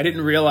guy. I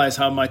didn't realize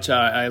how much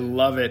I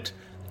love it.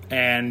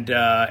 And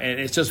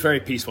it's just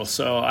very peaceful.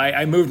 So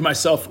I removed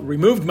myself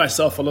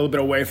a little bit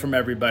away from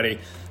everybody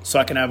so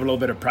I can have a little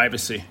bit of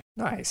privacy.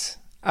 Nice.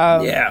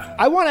 Yeah.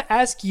 I want to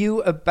ask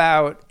you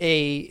about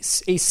a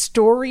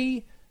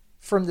story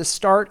from the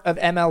start of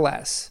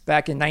MLS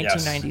back in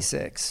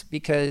 1996,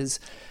 because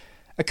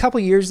a couple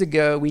years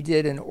ago we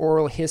did an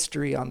oral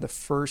history on the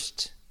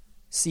first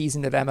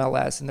season of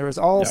MLS, and there was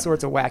all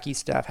sorts of wacky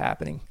stuff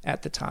happening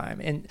at the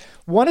time. And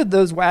one of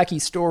those wacky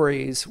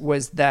stories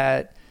was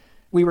that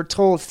we were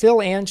told Phil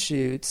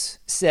Anschutz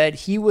said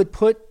he would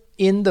put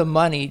in the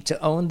money to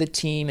own the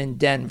team in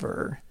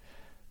Denver,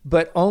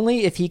 but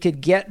only if he could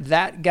get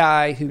that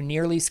guy who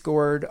nearly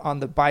scored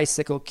on the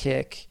bicycle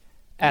kick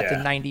at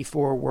the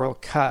 94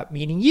 World Cup,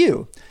 meaning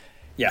you.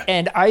 Yeah.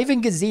 And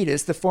Ivan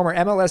Gazidis, the former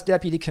MLS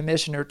deputy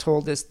commissioner,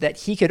 told us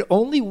that he could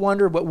only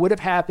wonder what would have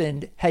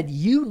happened had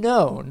you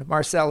known,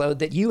 Marcelo,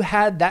 that you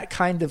had that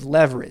kind of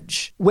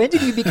leverage. When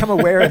did you become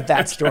aware of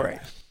that story?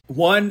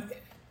 One,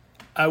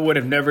 I would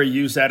have never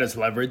used that as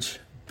leverage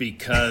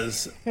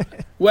because,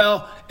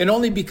 well, and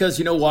only because,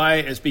 you know why?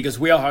 It's because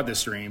we all had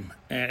this dream,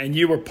 and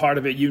you were part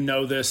of it. You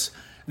know this,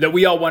 that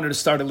we all wanted to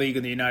start a league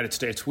in the United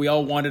States. We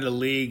all wanted a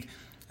league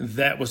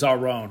that was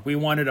our own. We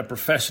wanted a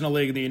professional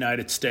league in the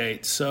United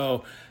States.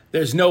 So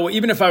there's no,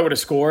 even if I would have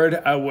scored,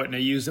 I wouldn't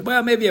have used it.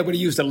 Well, maybe I would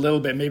have used a little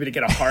bit, maybe to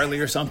get a Harley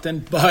or something,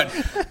 but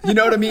you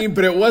know what I mean?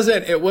 But it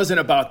wasn't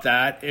about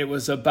that. It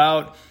was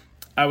about,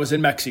 I was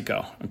in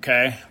Mexico,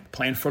 okay,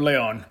 playing for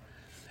León.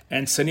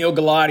 And Sunil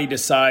Gulati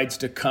decides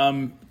to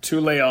come to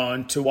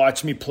León to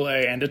watch me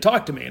play and to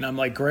talk to me. And I'm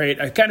like,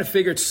 great. I kind of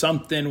figured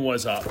something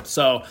was up.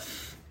 So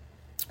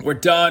we're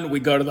done.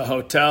 We go to the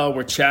hotel.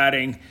 We're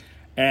chatting.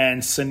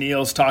 And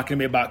Sunil's talking to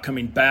me about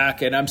coming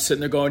back, and I'm sitting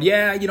there going,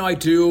 "Yeah, you know, I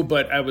do."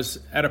 But I was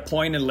at a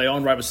point in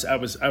León where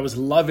I was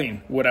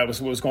loving what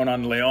was going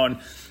on in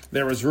León.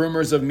 There was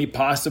rumors of me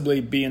possibly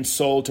being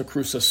sold to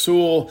Cruz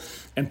Azul,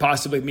 and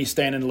possibly me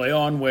staying in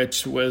León,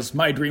 which was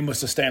my dream,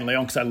 was to stay in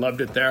León because I loved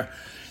it there.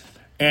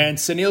 And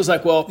Sunil's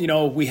like, "Well, you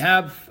know,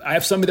 I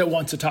have somebody that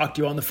wants to talk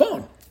to you on the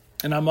phone."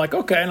 And I'm like,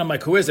 "Okay." And I'm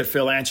like, "Who is it?"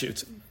 "Phil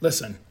Anschutz."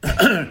 Listen,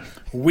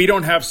 we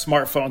don't have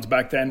smartphones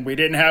back then. We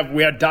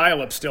had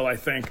dial-up still, I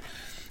think.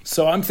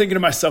 So I'm thinking to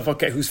myself,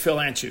 okay, who's Phil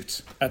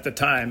Anschutz at the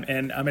time?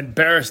 And I'm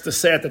embarrassed to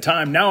say at the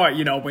time. Now,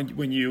 you know,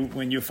 when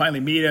you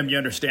finally meet him, you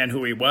understand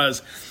who he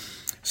was.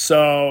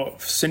 So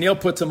Sunil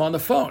puts him on the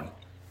phone,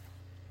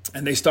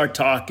 and they start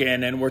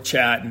talking, and we're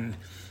chatting.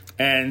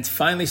 And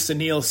finally,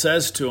 Sunil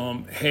says to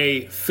him,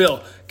 "Hey,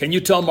 Phil, can you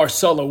tell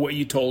Marcelo what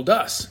you told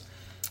us?"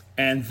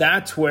 And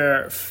that's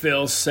where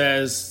Phil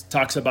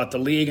talks about the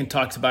league and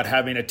talks about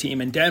having a team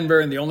in Denver.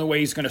 And the only way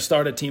he's going to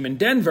start a team in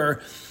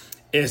Denver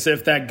is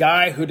if that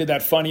guy who did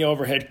that funny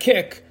overhead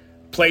kick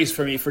plays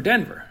for me for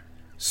Denver.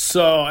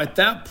 So at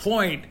that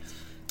point,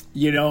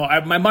 you know,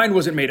 my mind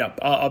wasn't made up.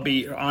 I'll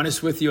be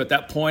honest with you. At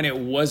that point, it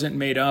wasn't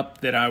made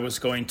up that I was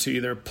going to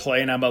either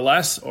play in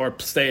MLS or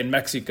stay in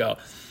Mexico.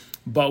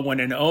 But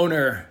when an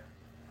owner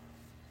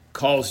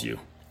calls you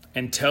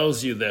and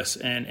tells you this,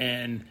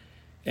 and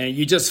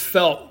you just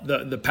felt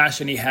the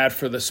passion he had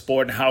for the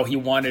sport and how he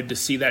wanted to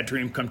see that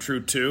dream come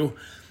true too,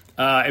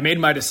 it made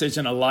my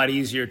decision a lot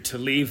easier to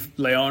leave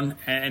León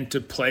and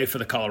to play for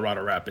the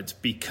Colorado Rapids,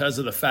 because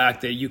of the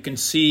fact that you can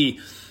see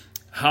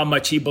how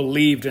much he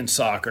believed in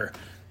soccer.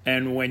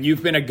 And when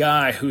you've been a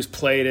guy who's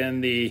played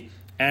in the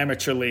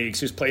amateur leagues,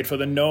 who's played for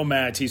the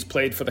Nomads, he's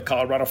played for the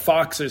Colorado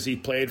Foxes, he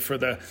played for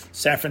the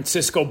San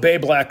Francisco Bay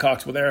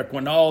Blackhawks with Eric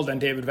Wynald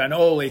and David Van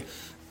Ole,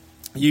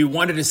 you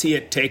wanted to see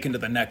it taken to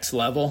the next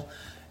level.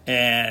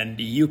 And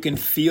you can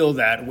feel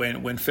that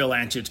when Phil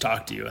Anschutz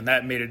talked to you. And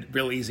that made it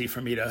real easy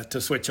for me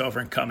to switch over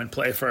and come and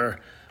play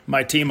for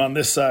my team on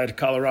this side,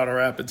 Colorado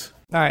Rapids.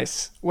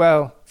 Nice.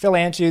 Well, Phil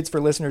Anschutz,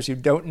 for listeners who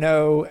don't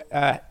know,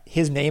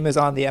 his name is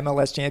on the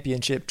MLS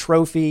Championship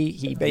trophy.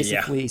 He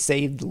basically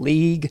saved the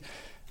league.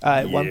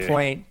 At one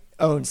point,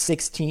 owned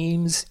 6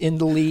 teams in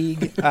the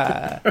league.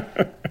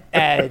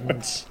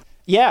 And...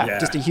 Yeah,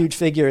 just a huge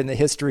figure in the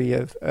history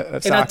of soccer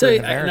in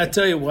America. And I'll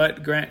tell you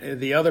what, Grant,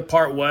 the other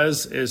part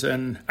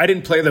I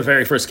didn't play the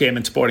very first game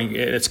in Sporting.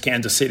 It's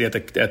Kansas City at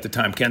the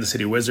time, Kansas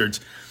City Wizards.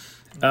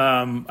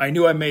 I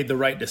knew I made the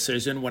right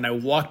decision when I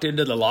walked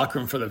into the locker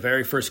room for the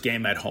very first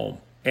game at home.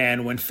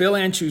 And when Phil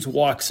Anschutz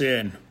walks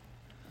in,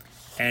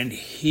 and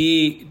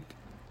he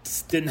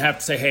didn't have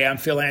to say, "Hey, I'm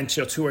Phil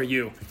Anschutz, who are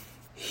you?"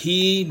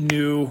 He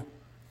knew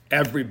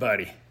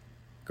everybody.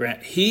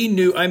 Grant, he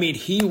knew,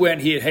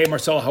 "Hey,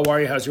 Marcelo, how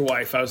are you? How's your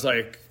wife?" I was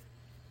like,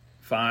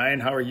 "Fine,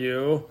 how are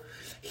you?"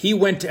 He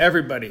went to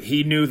everybody.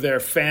 He knew their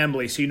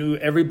families. He knew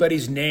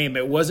everybody's name.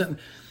 It wasn't,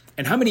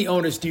 and how many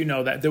owners do you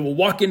know that will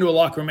walk into a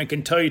locker room and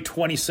can tell you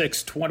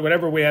 26, 20,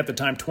 whatever we had at the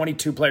time,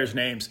 22 players'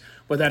 names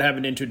without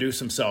having to introduce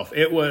himself?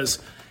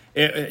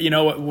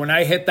 When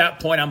I hit that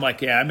point, I'm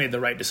like, yeah, I made the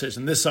right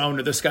decision. This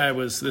owner, this guy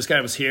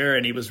was here,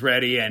 and he was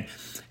ready,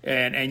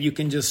 and you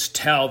can just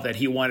tell that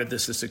he wanted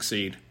this to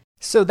succeed.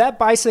 So that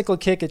bicycle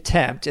kick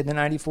attempt in the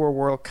 94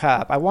 World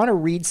Cup, I want to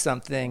read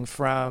something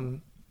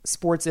from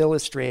Sports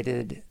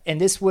Illustrated. And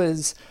this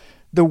was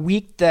the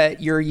week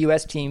that your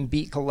U.S. team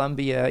beat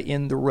Colombia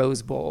in the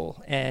Rose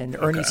Bowl. And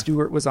Ernie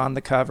Stewart was on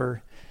the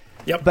cover.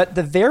 Yep. But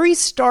the very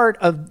start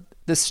of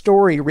the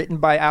story written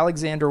by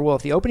Alexander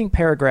Wolf, the opening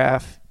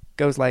paragraph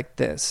goes like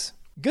this.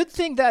 "Good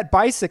thing that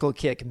bicycle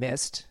kick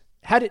missed.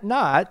 Had it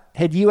not,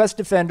 had U.S.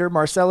 defender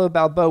Marcelo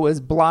Balboa's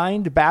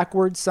blind,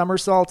 backward,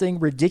 somersaulting,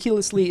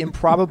 ridiculously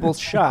improbable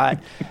shot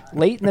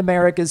late in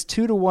America's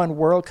 2-1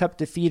 World Cup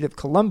defeat of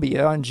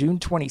Colombia on June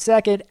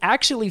 22nd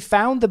actually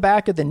found the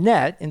back of the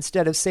net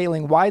instead of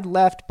sailing wide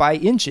left by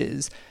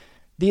inches,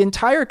 the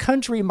entire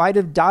country might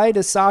have died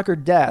a soccer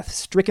death,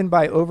 stricken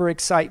by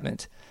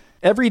overexcitement.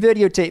 Every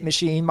videotape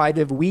machine might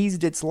have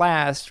wheezed its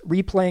last,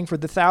 replaying for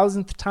the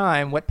 1,000th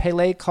time what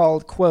Pelé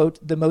called, quote,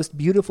 the most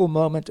beautiful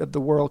moment of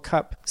the World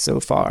Cup so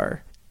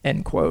far,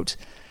 end quote.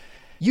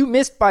 You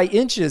missed by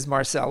inches,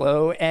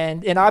 Marcelo,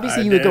 and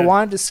obviously you would go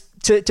on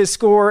to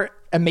score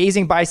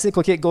amazing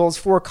bicycle kick goals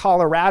for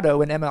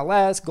Colorado in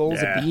MLS,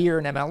 goals of the year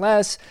in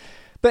MLS.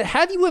 But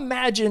have you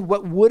imagined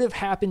what would have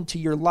happened to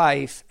your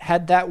life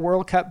had that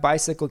World Cup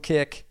bicycle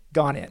kick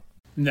gone in?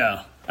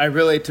 No, I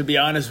really, to be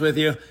honest with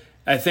you,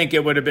 I think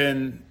it would have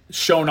been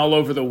shown all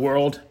over the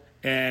world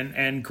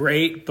and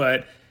great,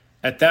 but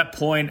at that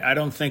point, I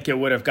don't think it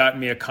would have gotten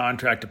me a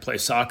contract to play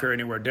soccer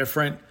anywhere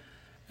different.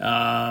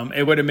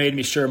 It would have made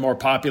me more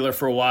popular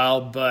for a while,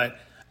 but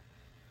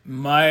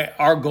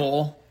our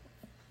goal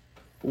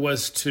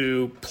was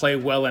to play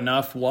well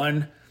enough,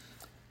 one,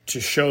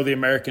 to show the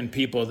American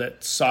people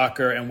that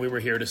soccer and we were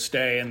here to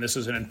stay and this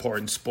is an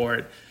important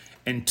sport,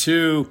 and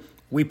two,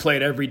 we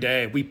played every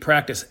day. We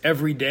practiced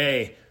every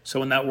day. So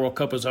when that World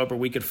Cup was over,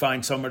 we could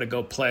find somewhere to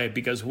go play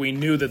because we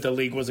knew that the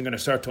league wasn't going to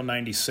start till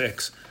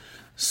 96.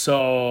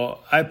 So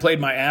I played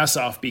my ass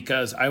off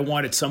because I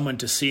wanted someone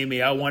to see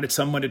me. I wanted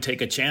someone to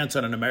take a chance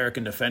on an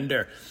American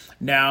defender.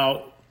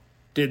 Now,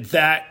 did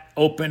that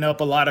open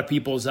up a lot of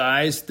people's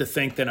eyes to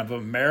think that I'm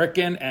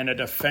American and a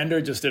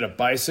defender just did a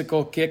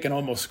bicycle kick and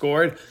almost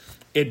scored?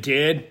 It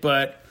did,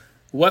 but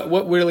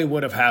what really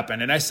would have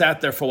happened? And I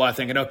sat there for a while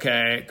thinking,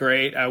 okay,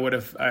 great. It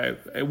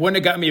wouldn't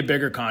have got me a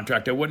bigger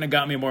contract. It wouldn't have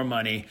got me more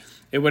money.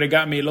 It would have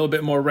got me a little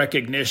bit more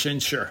recognition.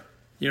 Sure.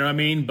 You know what I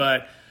mean?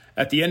 But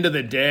at the end of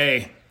the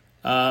day,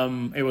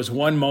 it was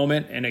one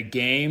moment in a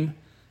game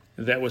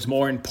that was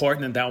more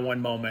important than that one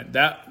moment.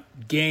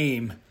 That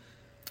game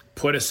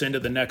put us into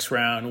the next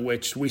round,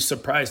 which we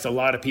surprised a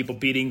lot of people,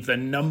 beating the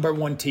number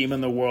one team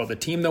in the world, the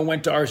team that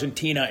went to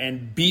Argentina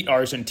and beat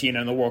Argentina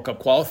in the World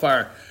Cup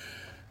qualifier.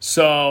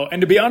 So,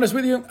 and to be honest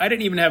with you, I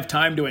didn't even have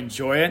time to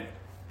enjoy it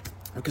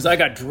because I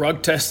got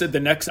drug tested.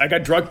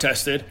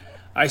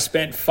 I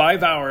spent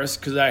 5 hours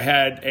because I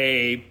had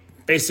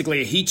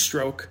basically a heat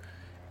stroke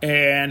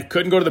and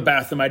couldn't go to the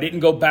bathroom. I didn't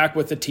go back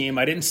with the team.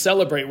 I didn't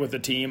celebrate with the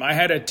team. They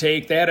had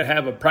to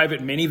have a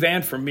private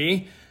minivan for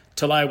me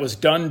till I was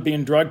done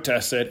being drug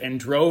tested and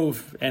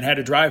drove and had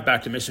to drive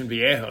back to Mission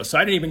Viejo. So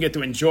I didn't even get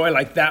to enjoy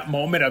like that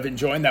moment of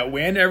enjoying that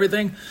win and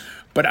everything.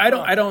 But I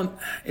don't,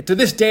 to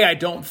this day, I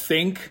don't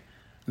think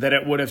that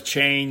it would have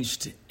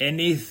changed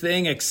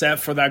anything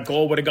except for that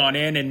goal would have gone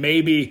in and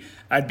maybe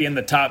I'd be in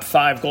the top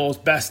 5 goals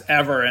best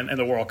ever in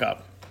the World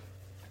Cup.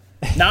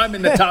 Now I'm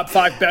in the top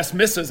 5 best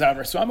misses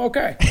ever, so I'm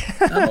okay.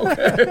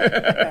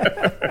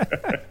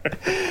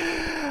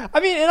 I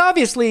mean, and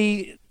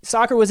obviously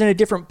soccer was in a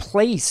different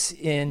place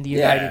in the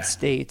United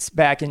States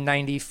back in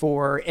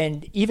 '94,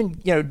 and even,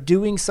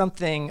 doing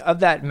something of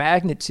that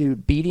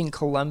magnitude, beating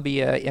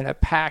Colombia in a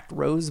packed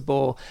Rose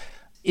Bowl,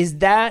 is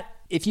that,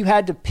 if you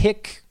had to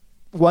pick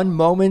one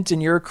moment in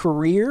your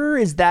career,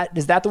 is that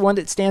the one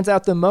that stands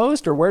out the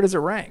most, or where does it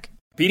rank?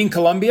 Beating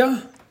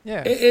Colombia?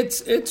 Yeah.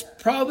 It's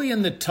probably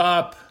in the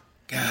top,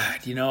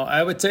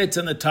 I would say it's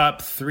in the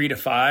top 3 to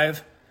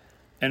 5,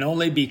 and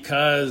only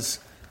because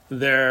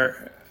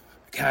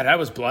I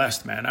was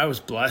blessed, man. I was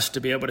blessed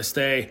to be able to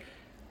stay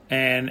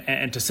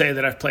and to say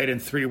that I've played in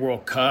 3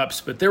 World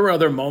Cups, but there were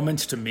other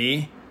moments to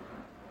me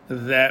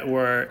that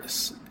were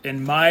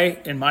in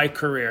my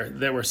career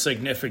that were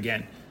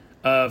significant,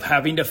 of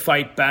having to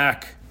fight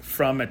back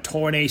from a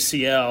torn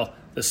ACL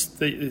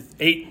the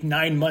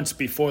 8-9 months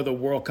before the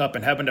World Cup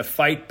and having to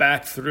fight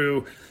back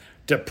through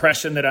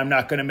depression that I'm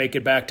not going to make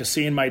it back, to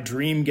seeing my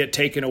dream get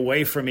taken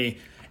away from me,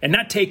 and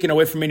not taken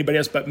away from anybody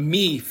else, but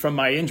me from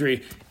my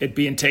injury, it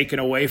being taken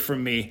away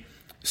from me.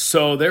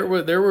 So there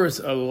was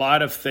a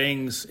lot of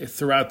things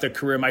throughout the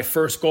career. My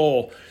first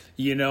goal,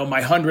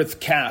 my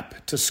 100th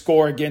cap to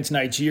score against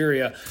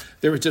Nigeria.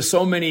 There were just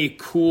so many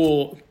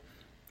cool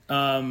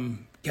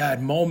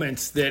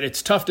moments that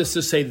it's tough just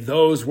to say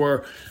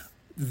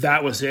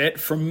that was it.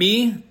 For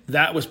me,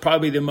 that was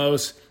probably the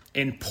most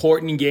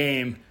important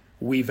game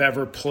we've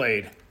ever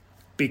played,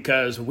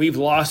 because we've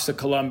lost to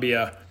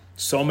Colombia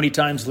so many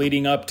times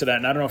leading up to that.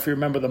 And I don't know if you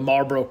remember the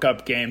Marlboro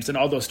Cup games and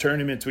all those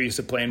tournaments we used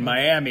to play in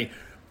Miami.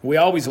 We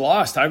always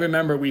lost. I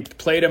remember we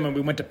played them and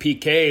we went to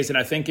PKs, and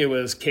I think it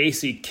was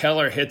Casey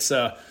Keller hits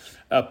a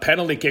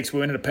penalty kick. So we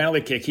went in a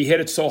penalty kick. He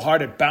hit it so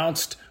hard it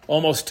bounced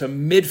almost to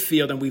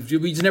midfield, and we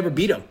just never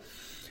beat him.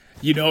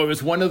 It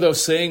was one of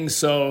those things.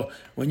 So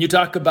when you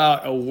talk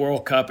about a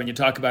World Cup and you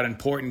talk about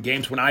important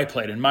games, when I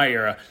played in my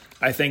era,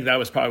 I think that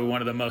was probably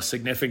one of the most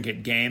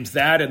significant games.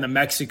 That and the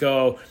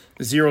Mexico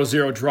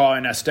 0-0 draw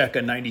in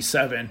Azteca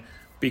 97,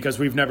 because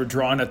we've never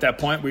drawn at that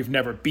point. We've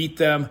never beat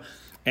them.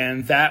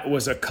 And that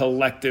was a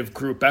collective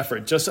group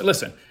effort. Just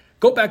listen,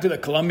 Go back to the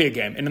Colombia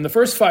game. And in the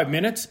first 5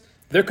 minutes,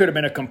 there could have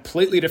been a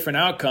completely different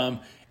outcome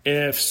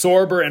if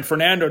Sorber and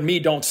Fernando and me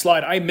don't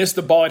slide. I missed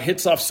the ball. It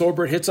hits off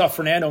Sorber, it hits off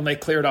Fernando, and they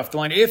clear it off the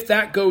line. If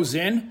that goes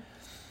in,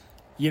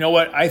 you know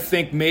what? I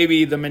think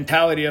maybe the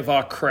mentality of,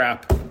 oh,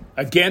 crap.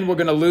 Again, we're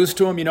going to lose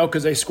to them,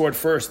 because they scored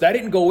first. That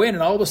didn't go in,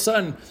 and all of a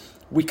sudden,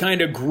 we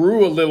kind of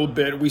grew a little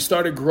bit. We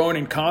started growing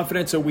in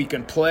confidence so we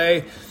can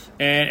play.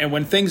 And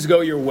when things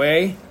go your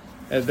way,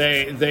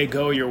 they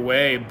go your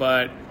way.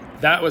 But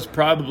that was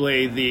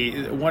probably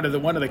one of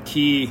the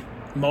key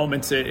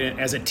moments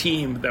as a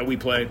team that we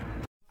played.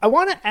 I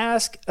want to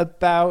ask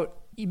about,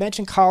 you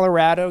mentioned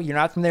Colorado. You're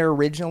not from there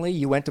originally.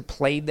 You went to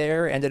play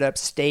there, ended up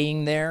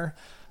staying there.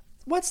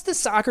 What's the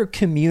soccer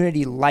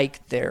community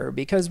like there?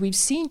 Because we've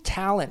seen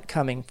talent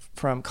coming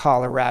from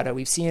Colorado.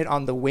 We've seen it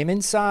on the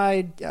women's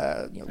side,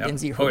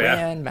 Lindsey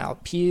Horan, Mal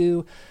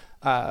Pugh.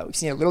 We've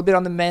seen it a little bit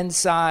on the men's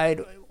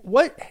side.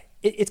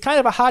 It's kind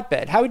of a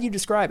hotbed. How would you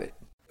describe it?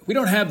 We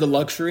don't have the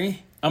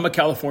luxury. I'm a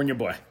California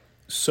boy.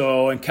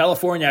 So in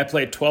California, I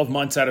played 12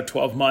 months out of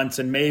 12 months,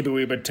 and maybe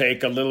we would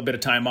take a little bit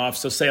of time off.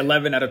 So say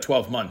 11 out of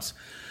 12 months.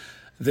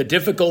 The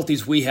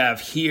difficulties we have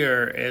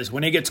here is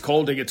when it gets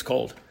cold, it gets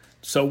cold.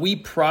 So we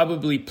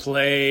probably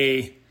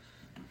play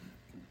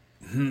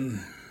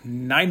 9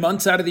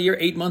 months out of the year,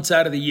 8 months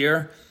out of the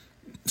year.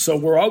 So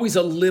we're always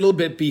a little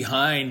bit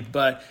behind.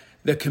 But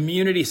the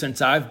community,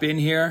 since I've been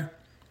here,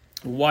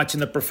 watching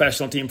the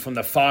professional team from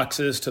the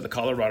Foxes to the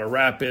Colorado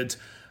Rapids,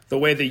 the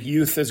way the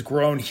youth has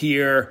grown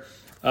here,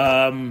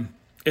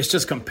 it's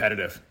just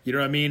competitive. You know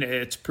what I mean?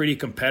 It's pretty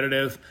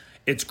competitive.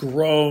 It's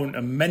grown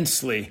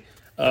immensely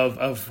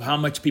of how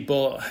much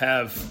people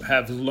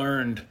have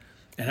learned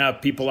and how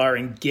people are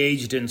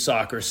engaged in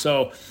soccer.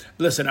 So,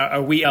 listen,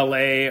 are we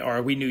LA or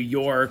are we New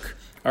York?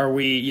 Are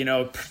we,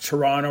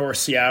 Toronto or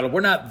Seattle?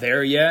 We're not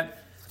there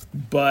yet,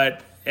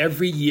 but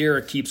every year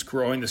it keeps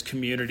growing, this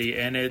community,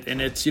 and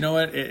it's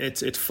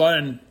it's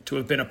fun to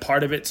have been a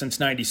part of it since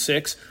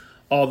 '96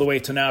 all the way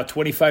to now.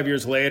 25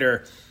 years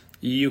later,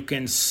 you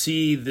can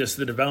see the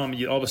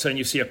development. All of a sudden,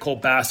 you see a Cole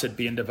Bassett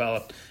being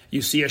developed.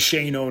 You see a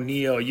Shane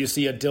O'Neill. You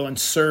see a Dylan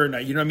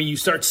Serna. You know what I mean? You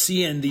start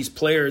seeing these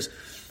players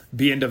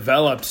being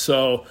developed.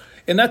 So,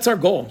 and that's our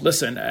goal.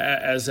 Listen,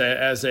 as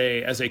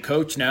a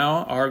coach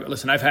now,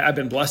 I've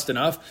been blessed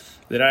enough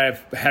that I've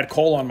had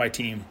Cole on my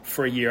team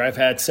for a year. I've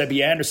had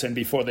Sebi Anderson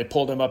before they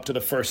pulled him up to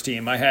the first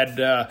team. I had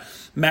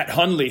Matt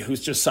Hundley,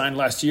 who's just signed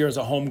last year as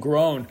a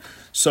homegrown.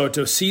 So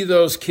to see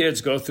those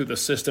kids go through the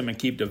system and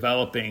keep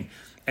developing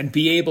and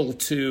be able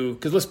to,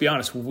 because let's be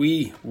honest,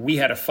 we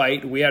had a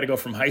fight. We had to go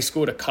from high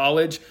school to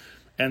college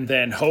and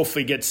then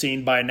hopefully get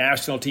seen by a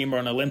national team or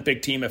an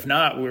Olympic team. If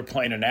not, we were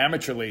playing an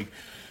amateur league.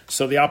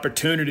 So the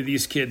opportunity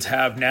these kids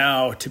have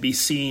now to be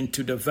seen,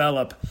 to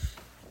develop,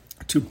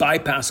 to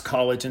bypass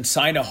college and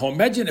sign a home.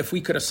 Imagine if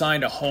we could have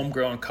signed a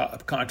homegrown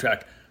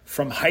contract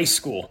from high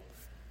school,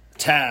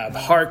 Tab,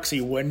 Harksey,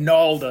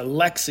 Winalda,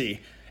 Lexi,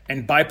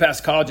 and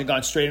bypassed college and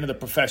gone straight into the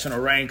professional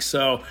ranks.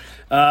 So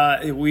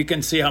we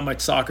can see how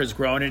much soccer's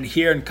grown. And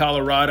here in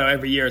Colorado,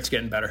 every year it's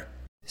getting better.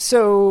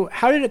 So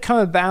how did it come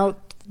about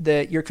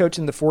that you're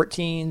coaching the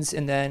 14s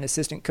and then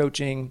assistant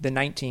coaching the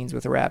 19s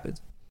with the Rapids?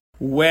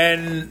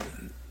 When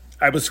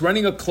I was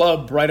running a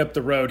club right up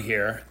the road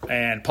here,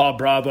 and Paul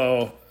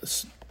Bravo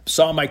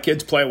saw my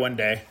kids play one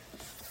day,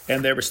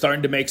 and they were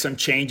starting to make some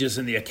changes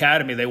in the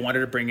academy. They wanted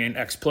to bring in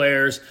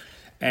ex-players,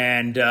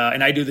 and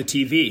I do the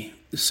TV.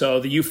 So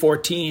the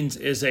U14s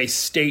is a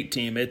state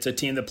team. It's a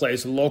team that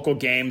plays local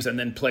games and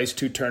then plays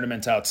 2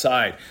 tournaments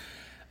outside.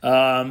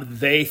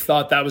 They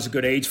thought that was a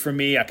good age for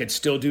me. I could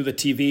still do the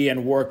TV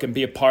and work and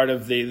be a part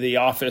of the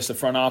office, the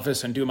front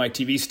office, and do my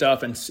TV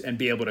stuff and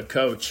be able to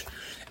coach.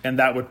 And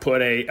that would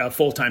put a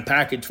full-time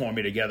package for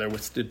me together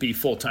to be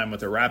full-time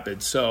with the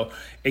Rapids. So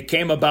it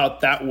came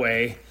about that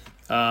way.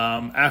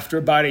 After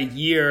about a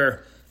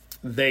year,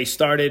 they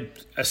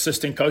started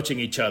assistant coaching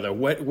each other.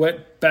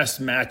 What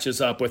best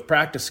matches up with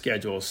practice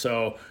schedules?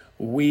 So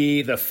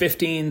the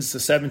 15s, the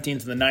 17s,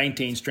 and the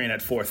 19s train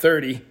at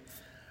 4:30.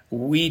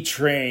 We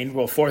train,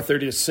 4:30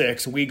 to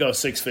 6. We go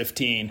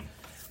 6:15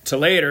 to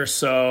later.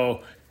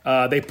 So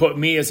they put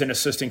me as an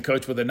assistant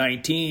coach with the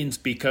 19s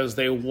because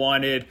they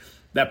wanted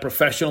that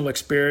professional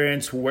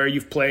experience where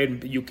you've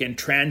played. You can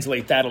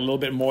translate that a little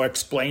bit more,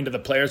 explain to the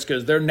players,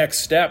 because their next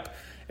step,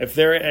 if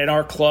they're at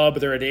our club,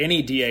 they're at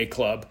any DA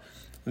club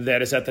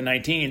that is at the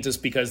 19s, is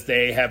because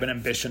they have an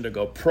ambition to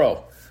go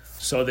pro.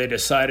 So they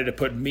decided to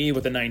put me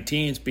with the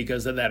 19s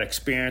because of that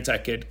experience. I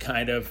could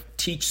kind of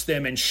teach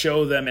them and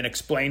show them and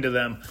explain to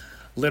them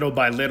little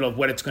by little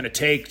what it's going to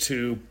take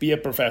to be a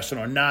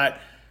professional, not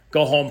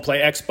go home, play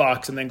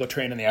Xbox, and then go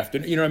train in the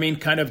afternoon. You know what I mean?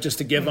 Kind of just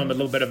to give them a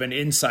little bit of an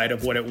insight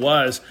of what it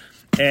was.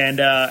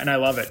 And I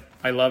love it.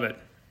 I love it.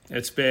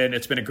 It's been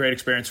a great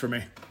experience for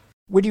me.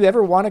 Would you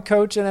ever want to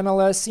coach an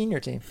MLS senior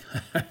team?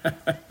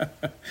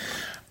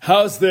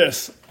 How's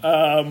this?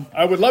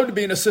 I would love to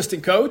be an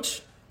assistant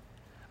coach.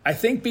 I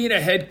think being a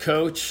head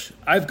coach,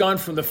 I've gone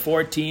from the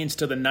 14s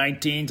to the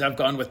 19s. I've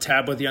gone with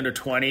Tab with the under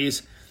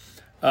 20s.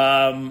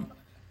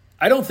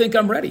 I don't think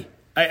I'm ready.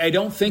 I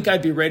don't think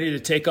I'd be ready to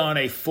take on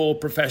a full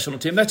professional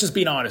team. That's just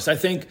being honest. I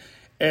think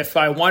if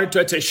I wanted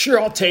to, I'd say, sure,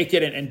 I'll take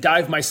it and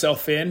dive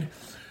myself in.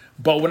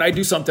 But when I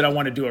do something, I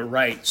want to do it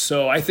right.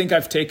 So I think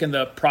I've taken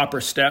the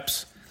proper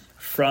steps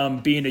from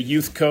being a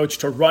youth coach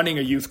to running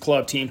a youth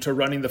club team to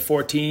running the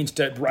 14s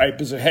to I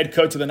was a head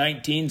coach of the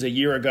 19s a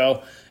year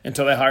ago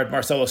until I hired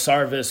Marcelo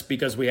Sarvis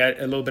because we had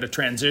a little bit of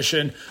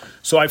transition.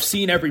 So I've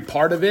seen every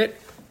part of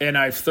it and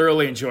I've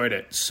thoroughly enjoyed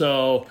it.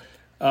 So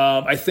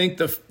I think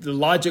the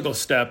logical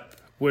step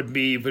would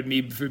be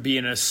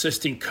an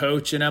assistant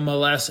coach in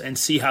MLS and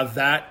see how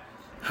that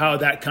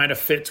kind of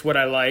fits what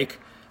I like.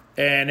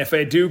 And if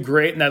I do,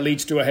 great, and that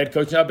leads to a head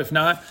coach job. If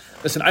not,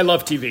 listen, I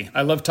love TV.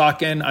 I love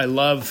talking. I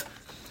love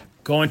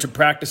going to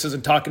practices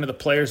and talking to the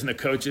players and the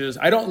coaches.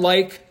 I don't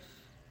like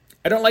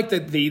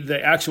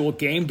the actual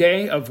game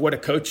day of what a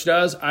coach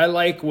does. I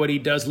like what he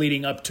does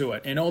leading up to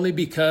it, and only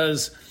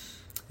because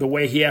the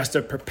way he has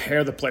to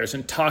prepare the players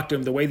and talk to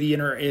them, the way he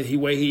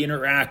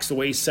interacts, the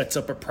way he sets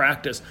up a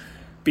practice,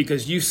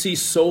 because you see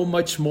so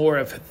much more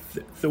of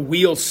the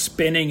wheels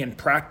spinning in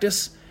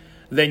practice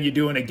than you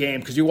do in a game,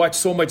 because you watch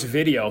so much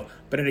video.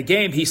 But in a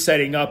game, he's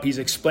setting up, he's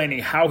explaining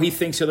how he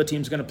thinks the other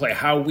team's going to play,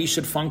 how we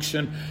should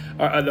function,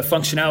 the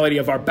functionality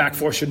of our back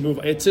four should move.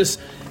 It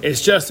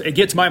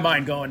gets my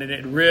mind going,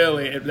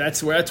 and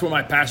that's where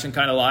my passion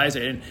kind of lies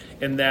in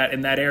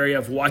that area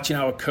of watching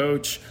how a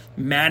coach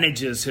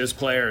manages his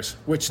players,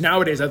 which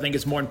nowadays I think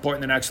is more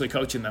important than actually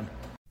coaching them.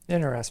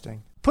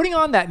 Interesting. Putting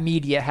on that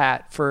media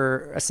hat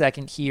for a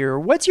second here,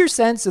 what's your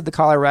sense of the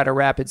Colorado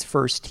Rapids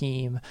first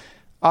team?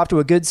 Off to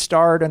a good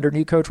start under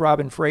new coach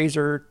Robin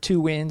Fraser,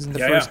 2 wins in the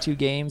first 2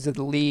 games of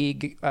the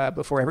league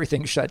before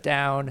everything shut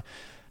down.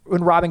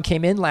 When Robin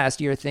came in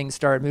last year, things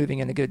started moving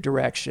in a good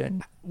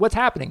direction. What's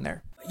happening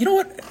there? You know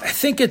what? I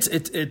think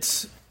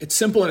it's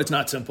simple and it's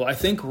not simple. I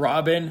think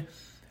Robin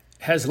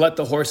has let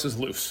the horses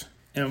loose.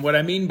 And what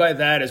I mean by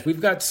that is we've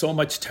got so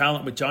much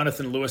talent with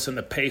Jonathan Lewis and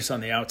the pace on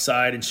the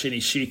outside and Shinny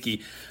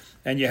Shiki.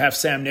 And you have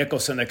Sam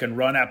Nicholson that can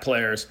run at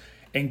players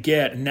and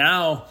get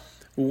now –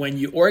 when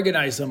you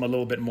organize them a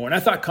little bit more. And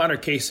I thought Connor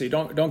Casey,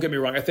 don't get me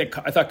wrong, I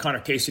thought Connor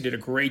Casey did a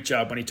great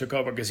job when he took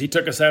over because he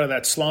took us out of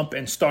that slump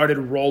and started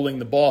rolling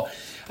the ball.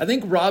 I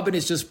think Robin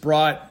has just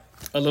brought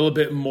a little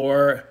bit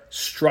more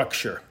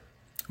structure,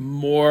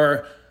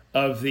 more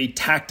of the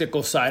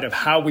tactical side of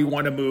how we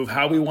want to move,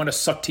 how we want to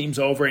suck teams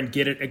over and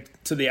get it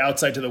to the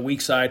outside, to the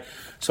weak side.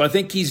 So I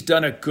think he's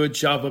done a good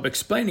job of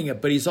explaining it,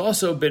 but he's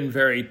also been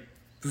very,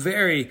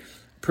 very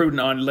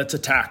prudent on let's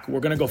attack. We're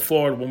going to go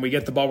forward. When we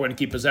get the ball, we're going to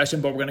keep possession,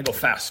 but we're going to go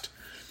fast.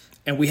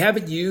 And we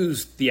haven't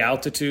used the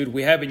altitude.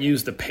 We haven't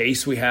used the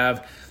pace we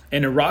have.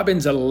 And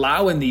Robin's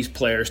allowing these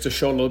players to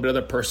show a little bit of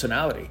their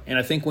personality. And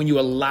I think when you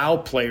allow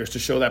players to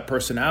show that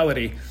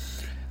personality,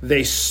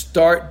 they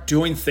start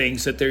doing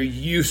things that they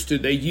used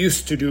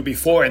to do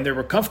before, and they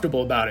were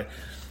comfortable about it.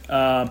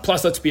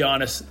 Plus, let's be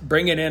honest,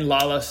 bringing in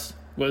Lalas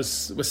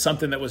was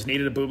something that was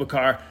needed at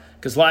Boubacar.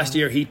 Because last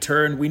year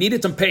we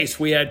needed some pace.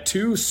 We had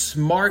 2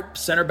 smart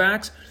center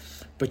backs,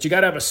 but you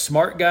got to have a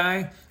smart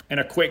guy and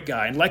a quick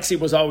guy. And Lexi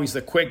was always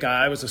the quick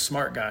guy. I was a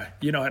smart guy,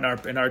 in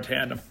our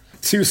tandem.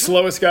 2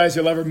 slowest guys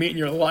you'll ever meet in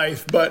your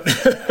life. But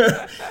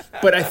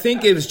but I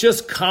think it was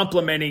just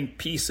complementing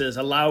pieces,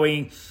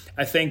 allowing,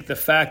 I think, the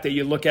fact that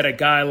you look at a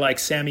guy like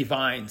Sammy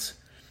Vines,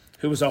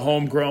 who was a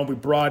homegrown. We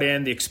brought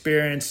in the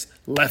experience,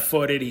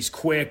 left-footed, he's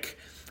quick.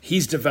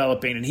 He's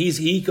developing, and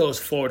he goes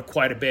forward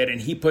quite a bit,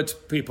 and he puts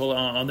people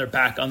on their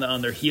back,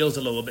 on their heels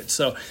a little bit.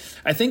 So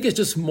I think it's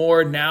just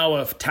more now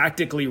of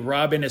tactically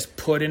Robin has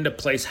put into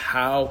place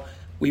how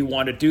we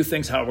want to do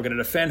things, how we're going to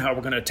defend, how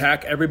we're going to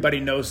attack. Everybody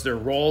knows their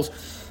roles.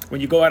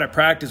 When you go out of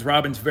practice,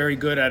 Robin's very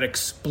good at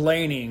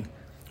explaining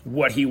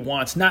what he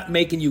wants, not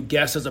making you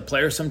guess as a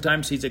player.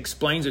 Sometimes he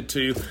explains it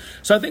to you.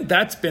 So I think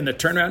that's been the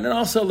turnaround. And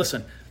also,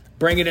 listen,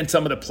 bringing in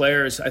some of the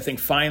players, I think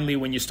finally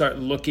when you start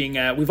looking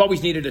at, we've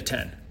always needed a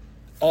 10.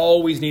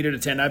 Always needed a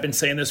 10. I've been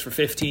saying this for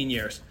 15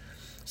 years,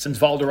 since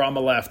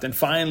Valderrama left. And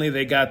finally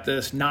they got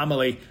this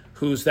Nomoli,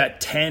 who's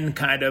that 10,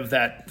 kind of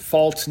that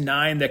false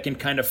 9 that can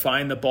kind of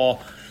find the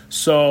ball.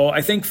 So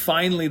I think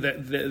finally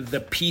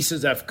the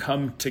pieces have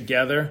come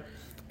together,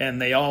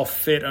 and they all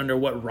fit under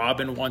what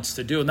Robin wants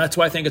to do. And that's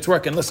why I think it's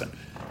working. Listen,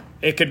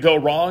 it could go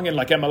wrong. And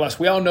like MLS,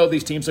 we all know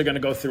these teams are going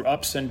to go through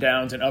ups and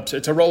downs and ups.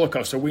 It's a roller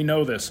coaster. We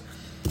know this.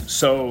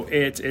 So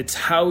it's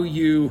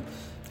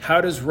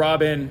how does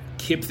Robin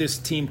keep this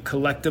team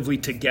collectively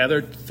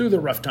together through the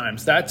rough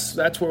times? That's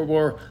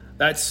where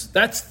that's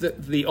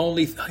the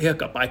only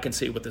hiccup I can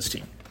see with this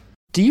team.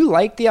 Do you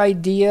like the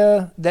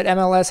idea that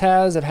MLS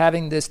has of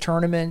having this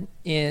tournament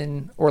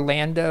in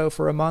Orlando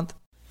for a month?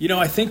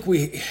 I think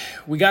we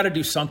got to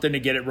do something to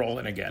get it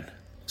rolling again.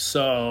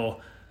 So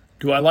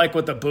do I like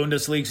what the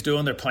Bundesliga's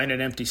doing? They're playing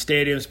in empty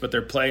stadiums, but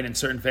they're playing in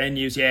certain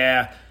venues.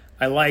 Yeah,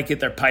 I like it.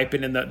 They're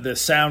piping in the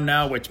sound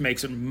now, which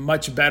makes it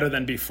much better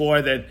than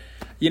before. That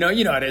you know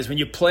how it is when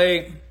you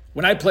play.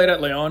 When I played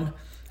at Leon,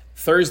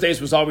 Thursdays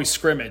was always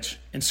scrimmage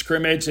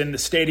in the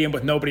stadium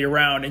with nobody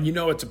around, and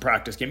it's a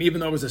practice game.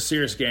 Even though it was a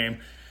serious game,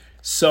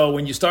 So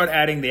when you start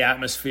adding the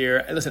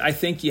atmosphere, listen, I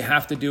think you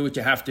have to do what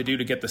you have to do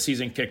to get the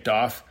season kicked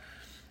off,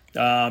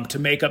 to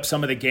make up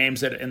some of the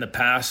games that in the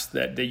past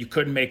that you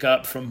couldn't make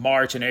up from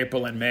March and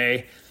April and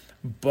May.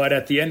 But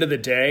at the end of the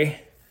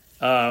day,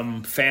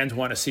 fans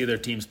want to see their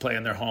teams play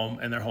in their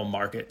home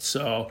market.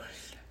 So,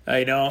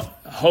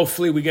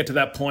 hopefully we get to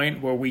that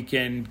point where we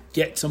can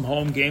get some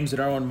home games in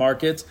our own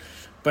markets.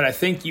 But I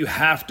think you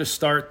have to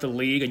start the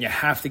league and you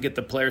have to get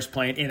the players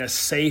playing in a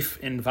safe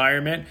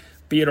environment,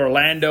 be it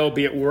Orlando,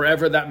 be it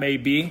wherever that may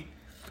be.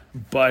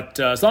 But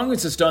as long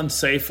as it's done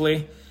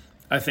safely,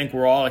 I think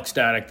we're all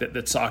ecstatic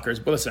that soccer is.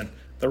 But listen,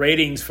 the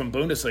ratings from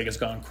Bundesliga has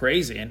gone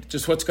crazy. And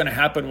just what's going to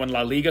happen when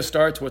La Liga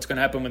starts, what's going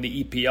to happen when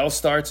the EPL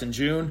starts in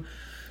June.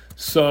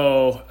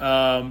 So,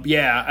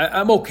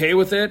 I'm okay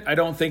with it. I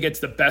don't think it's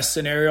the best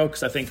scenario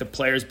because I think the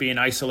players being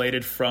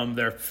isolated from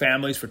their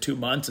families for 2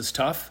 months is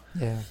tough.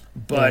 Yeah.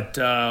 But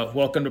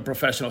welcome to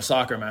professional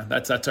soccer, man.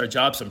 That's our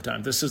job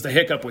sometimes. This is the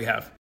hiccup we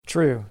have.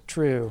 True.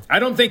 I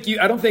don't think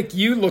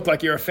you look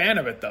like you're a fan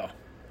of it, though.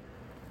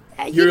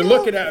 You're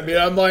looking at me.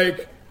 I'm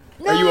like,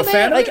 are you a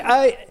fan of it?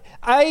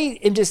 I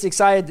am just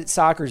excited that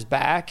soccer's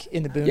back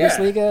in the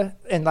Bundesliga,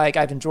 and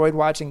I've enjoyed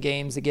watching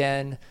games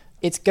again.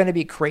 It's going to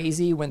be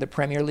crazy when the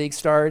Premier League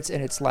starts,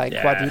 and it's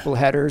quadruple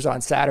headers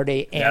on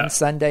Saturday and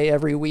Sunday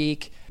every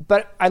week.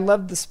 But I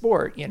love the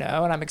sport, and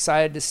I'm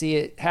excited to see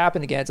it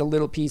happen again. It's a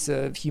little piece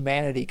of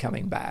humanity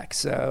coming back,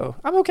 so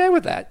I'm okay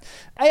with that.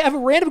 I have a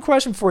random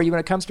question for you when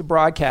it comes to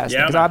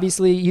broadcasting, because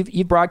obviously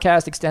you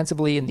broadcast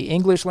extensively in the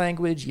English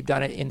language. You've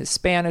done it in the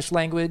Spanish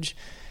language.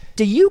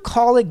 Do you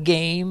call a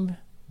game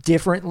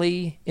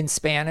differently in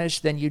Spanish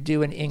than you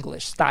do in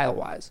English,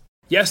 style-wise?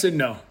 Yes and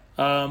no.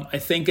 I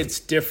think it's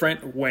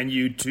different when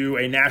you do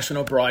a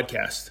national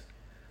broadcast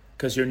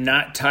because you're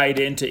not tied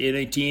into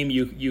any team.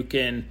 You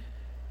can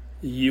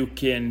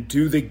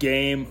do the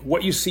game.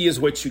 What you see is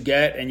what you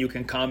get, and you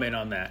can comment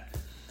on that.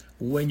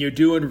 When you're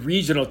doing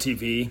regional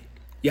TV,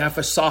 you have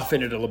to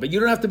soften it a little bit. You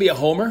don't have to be a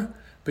homer,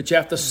 but you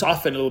have to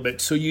soften it a little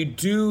bit. So you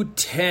do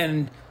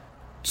tend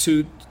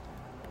to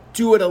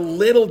do it a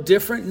little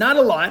different. Not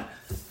a lot.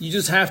 You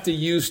just have to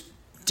use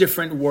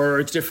different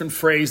words, different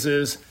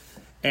phrases.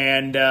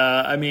 And,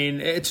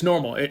 it's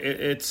normal.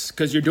 It's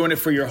because you're doing it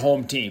for your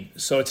home team.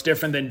 So it's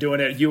different than doing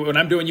it. When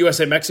I'm doing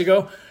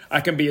USA-Mexico, I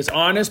can be as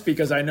honest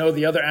because I know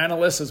the other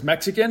analyst is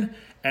Mexican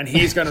and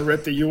he's going to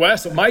rip the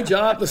U.S. So my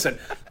job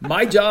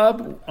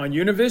on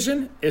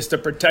Univision is to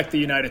protect the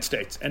United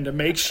States and to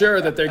make sure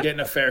that they're getting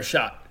a fair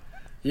shot.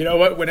 You know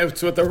what? When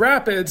it's with the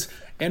Rapids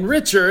and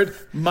Richard,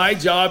 my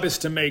job is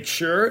to make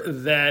sure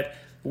that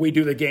we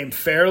do the game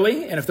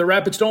fairly, and if the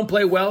Rapids don't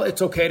play well,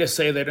 it's okay to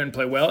say they didn't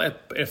play well.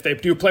 If they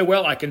do play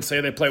well, I can say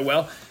they play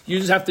well. You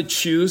just have to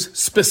choose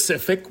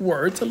specific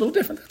words, a little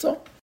different, that's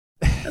all.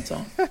 That's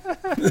all.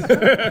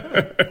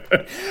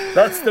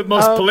 That's the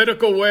most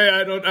political way.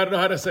 I don't know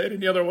how to say it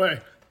any other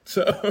way.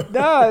 So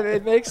no,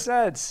 it makes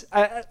sense.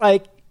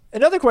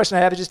 Another question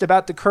I have is just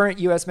about the current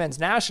U.S. men's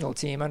national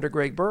team under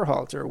Greg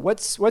Berhalter.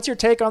 What's your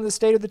take on the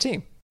state of the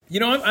team?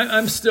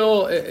 I'm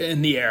still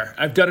in the air.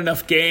 I've done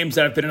enough games.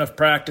 I've been enough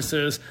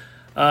practices.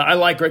 I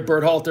like Greg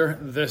Berhalter.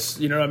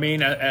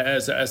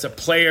 As a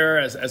player,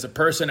 as a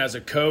person, as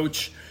a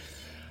coach.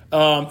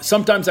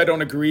 Sometimes I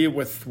don't agree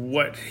with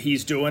what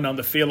he's doing on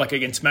the field, like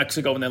against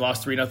Mexico when they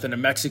lost 3-0 to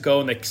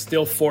Mexico, and they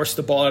still forced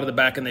the ball out of the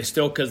back, and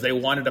because they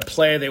wanted to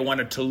play, they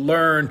wanted to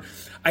learn.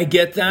 I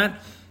get that,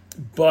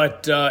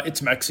 but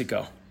it's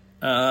Mexico.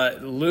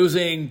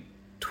 Losing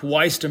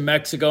twice to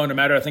Mexico in a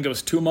matter, I think it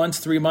was 2 months,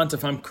 3 months,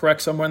 if I'm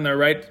correct, somewhere in there,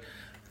 right?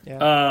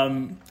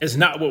 Yeah. Is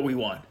not what we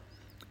want.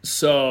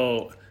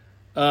 So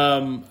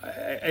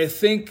I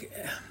think,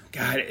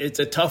 God, it's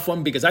a tough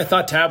one because I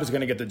thought Tab was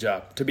going to get the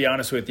job, to be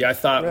honest with you. I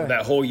thought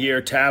that whole year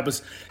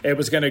it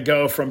was going to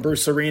go from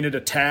Bruce Arena to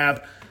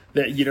Tab,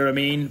 that, you know what I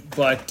mean?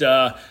 But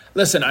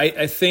listen,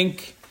 I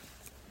think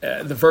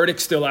the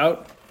verdict's still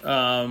out.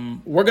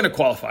 We're going to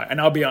qualify, and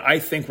I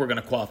think we're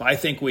going to qualify. I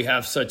think we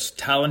have such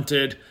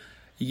talented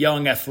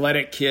young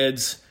athletic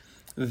kids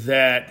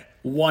that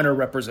want to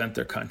represent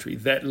their country,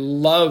 that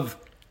love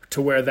to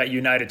wear that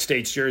United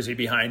States jersey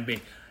behind me.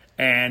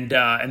 And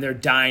they're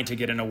dying to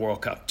get in a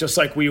World Cup, just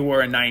like we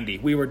were in 90.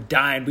 We were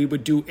dying. We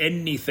would do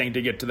anything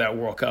to get to that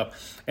World Cup.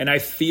 And I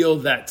feel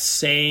that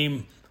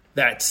same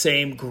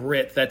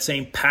grit, that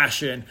same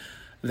passion,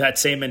 that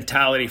same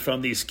mentality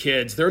from these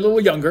kids. They're a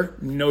little younger,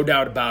 no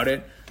doubt about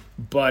it.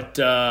 But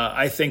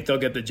I think they'll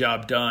get the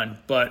job done.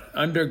 But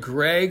under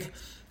Greg,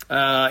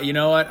 you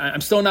know what?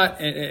 I'm still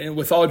not, and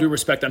with all due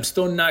respect, I'm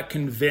still not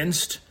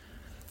convinced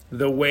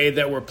the way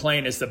that we're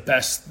playing is the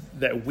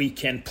best that we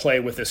can play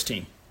with this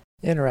team.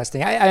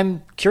 Interesting.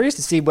 I'm curious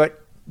to see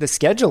what the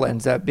schedule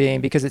ends up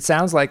being, because it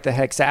sounds like the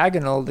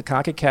hexagonal, the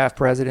CONCACAF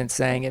president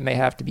saying it may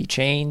have to be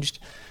changed.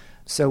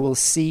 So we'll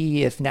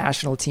see if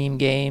national team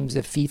games,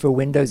 if FIFA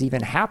windows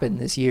even happen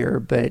this year,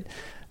 but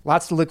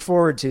lots to look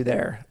forward to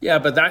there. Yeah,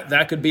 but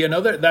that could be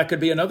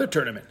another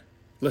tournament.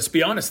 Let's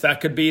be honest.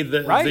 That could be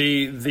the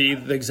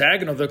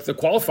hexagonal. The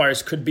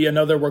qualifiers could be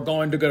another. We're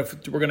going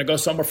to go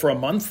somewhere for a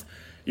month,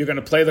 you're going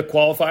to play the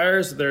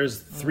qualifiers. There's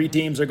 3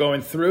 teams are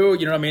going through.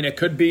 You know what I mean? It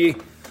could be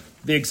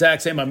the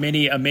exact same, a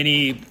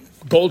mini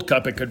Gold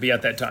Cup it could be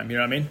at that time. You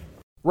know what I mean?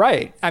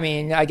 Right. I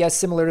mean, I guess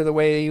similar to the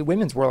way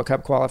Women's World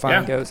Cup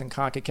qualifying goes in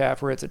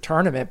CONCACAF, where it's a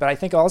tournament. But I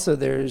think also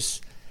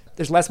there's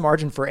less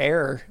margin for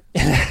error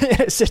in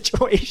a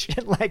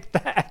situation like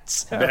that.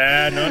 So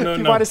no. If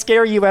you want to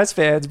scare U.S.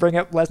 fans, bring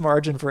up less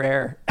margin for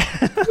error.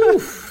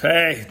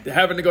 Hey,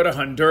 having to go to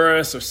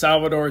Honduras or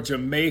Salvador,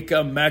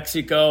 Jamaica,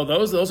 Mexico,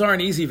 those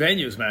aren't easy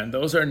venues, man.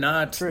 Those are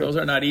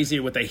not easy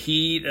with the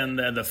heat and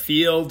the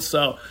field.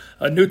 So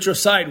a neutral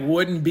site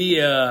wouldn't be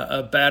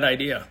a bad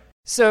idea.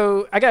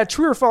 So I got a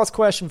true or false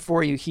question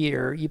for you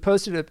here. You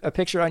posted a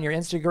picture on your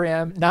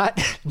Instagram not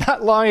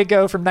long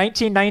ago from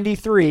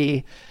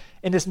 1993.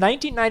 And this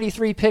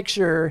 1993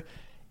 picture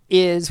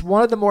is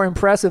one of the more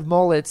impressive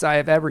mullets I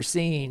have ever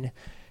seen.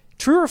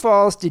 True or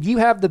false, did you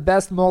have the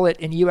best mullet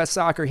in U.S.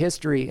 soccer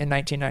history in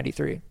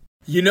 1993?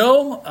 You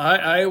know,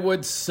 I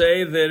would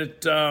say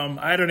that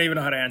I don't even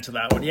know how to answer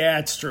that one. Yeah,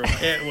 it's true.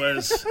 It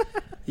was,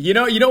 you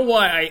know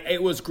why?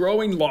 It was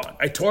growing long.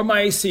 I tore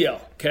my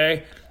ACL,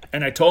 okay?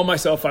 And I told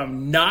myself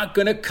I'm not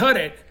going to cut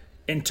it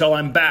until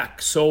I'm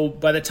back. So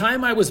by the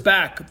time I was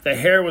back, the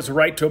hair was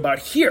right to about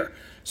here.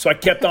 So I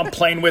kept on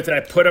playing with it. I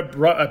put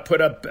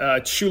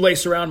a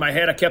shoelace around my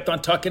head. I kept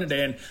on tucking it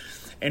in.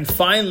 And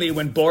finally,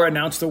 when Bora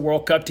announced the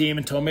World Cup team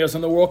and told me I was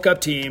on the World Cup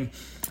team,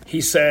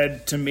 he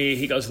said to me,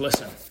 he goes,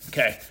 listen,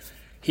 okay.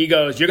 He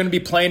goes, you're going to be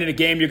playing in a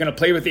game. You're going to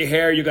play with your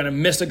hair. You're going to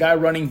miss a guy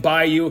running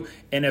by you.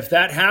 And if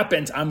that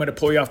happens, I'm going to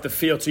pull you off the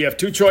field. So you have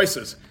 2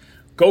 choices.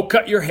 Go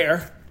cut your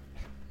hair,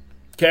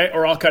 okay,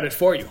 or I'll cut it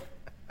for you.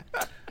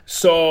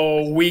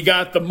 So we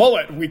got the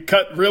mullet. We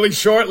cut really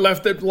short,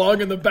 left it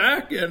long in the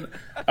back, and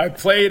I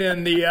played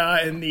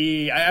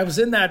I was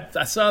in that,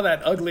 I saw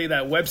that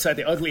website,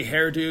 the ugly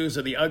hairdos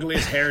or the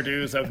ugliest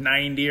hairdos of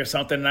 90 or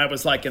something, and I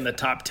was like in the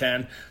top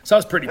 10. So I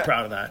was pretty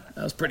proud of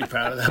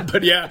that.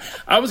 But yeah,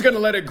 I was going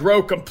to let it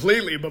grow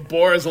completely, but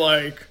Bora's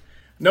like,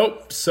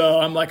 nope. So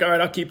I'm like, all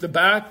right, I'll keep the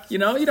back. You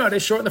know, they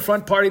shorten the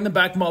front party in the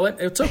back mullet.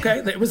 It's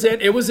okay. It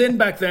was in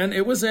back then.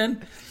 It was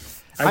in.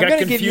 I got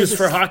confused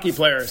for hockey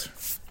players.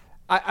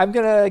 I'm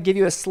going to give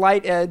you a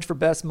slight edge for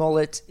best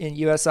mullet in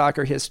U.S.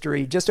 soccer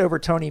history, just over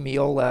Tony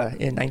Meola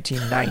in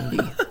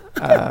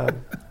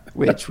 1990,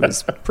 which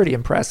was pretty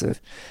impressive.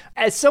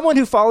 As someone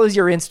who follows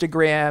your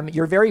Instagram,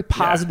 you're very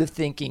positive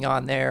thinking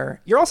on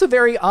there. You're also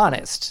very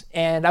honest.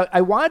 And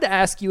I wanted to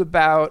ask you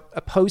about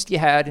a post you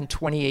had in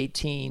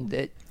 2018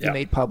 that you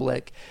made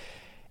public.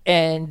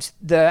 And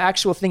the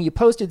actual thing you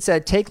posted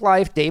said, take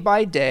life day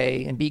by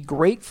day and be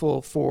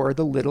grateful for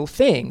the little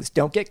things.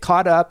 Don't get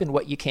caught up in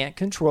what you can't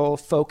control.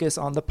 Focus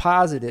on the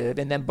positive.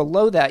 And then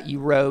below that, you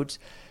wrote,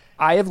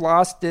 I have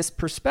lost this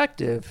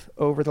perspective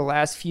over the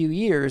last few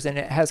years, and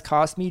it has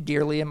cost me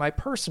dearly in my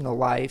personal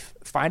life.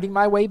 Finding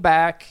my way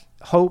back,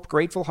 hope,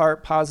 grateful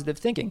heart, positive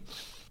thinking.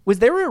 Was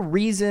there a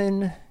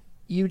reason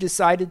you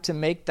decided to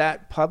make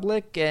that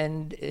public,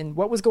 and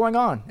what was going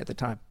on at the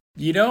time?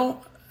 You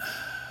know,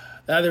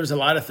 there was a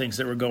lot of things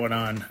that were going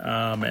on.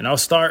 And I'll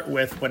start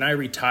with when I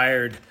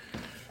retired,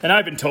 and I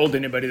haven't told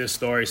anybody this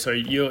story, so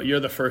you're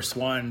the first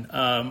one.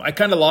 I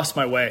kind of lost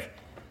my way.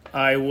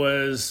 I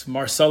was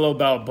Marcelo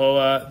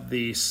Balboa,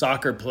 the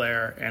soccer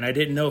player, and I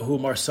didn't know who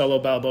Marcelo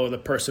Balboa, the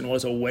person,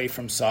 was away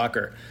from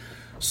soccer.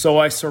 So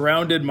I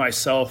surrounded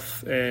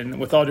myself, and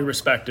with all due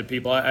respect to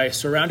people, I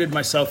surrounded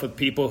myself with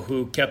people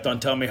who kept on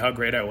telling me how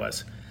great I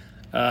was.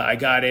 I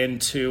got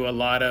into a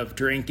lot of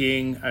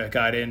drinking. I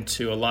got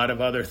into a lot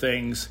of other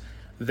things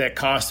that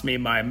cost me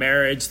my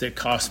marriage, that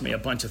cost me a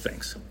bunch of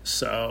things.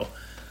 So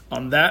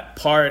on that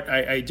part,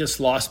 I just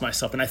lost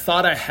myself. And I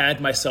thought I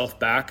had myself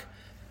back,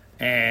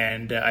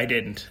 and I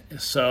didn't.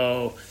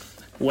 So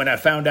when I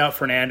found out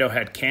Fernando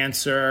had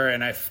cancer,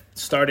 and I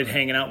started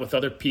hanging out with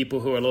other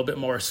people who are a little bit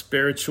more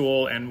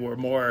spiritual and were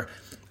more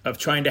of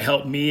trying to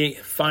help me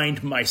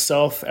find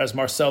myself as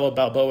Marcelo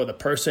Balboa, the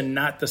person,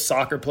 not the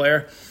soccer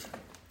player.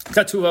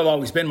 That's who I've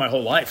always been my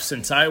whole life.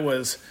 Since I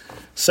was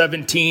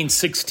 17,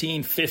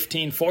 16,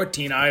 15,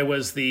 14, I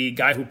was the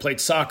guy who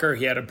played soccer.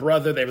 He had a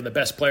brother. They were the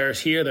best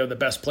players here. They were the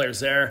best players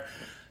there.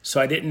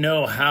 So I didn't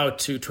know how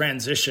to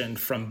transition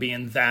from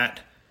being that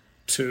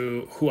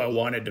to who I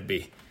wanted to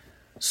be.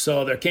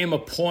 So there came a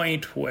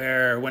point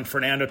where when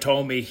Fernando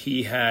told me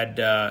he had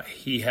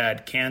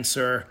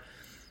cancer,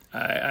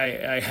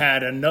 I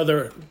had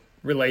another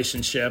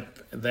relationship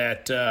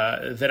that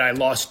I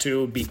lost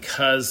to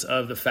because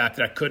of the fact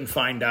that I couldn't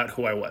find out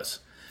who I was.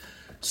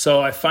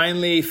 So I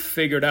finally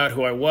figured out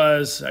who I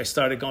was. I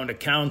started going to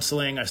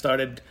counseling. I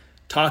started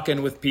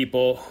talking with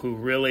people who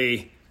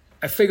really,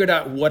 I figured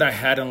out what I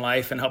had in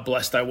life and how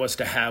blessed I was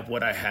to have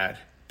what I had.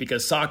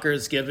 Because soccer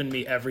has given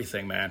me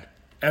everything, man.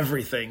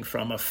 Everything,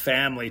 from a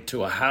family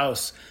to a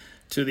house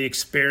to the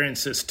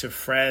experiences to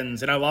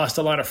friends. And I lost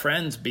a lot of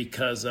friends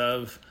because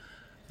of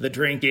the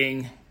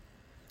drinking,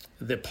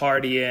 the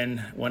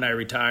partying when I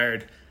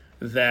retired,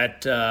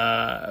 that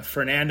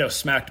Fernando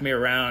smacked me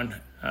around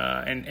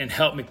and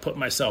helped me put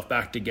myself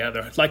back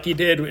together, like he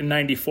did in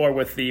 '94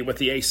 with the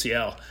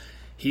ACL.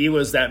 He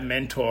was that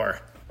mentor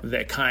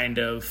that kind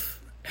of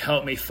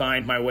helped me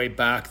find my way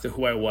back to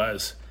who I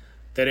was.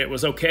 That it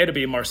was okay to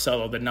be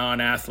Marcelo, the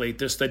non-athlete,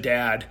 just the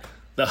dad,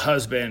 the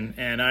husband,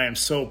 and I am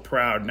so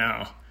proud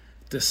now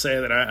to say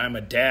that I'm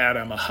a dad,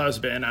 I'm a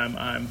husband,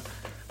 I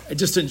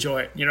just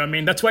enjoy it. You know what I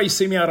mean? That's why you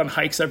see me out on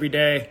hikes every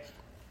day.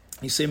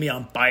 You see me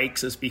on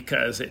bikes is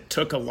because it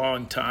took a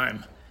long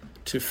time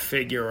to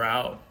figure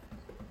out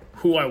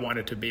who I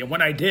wanted to be. And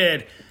when I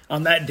did,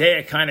 on that day,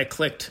 it kind of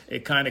clicked.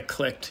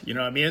 You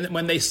know what I mean? And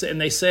when they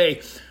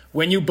say,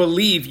 when you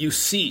believe, you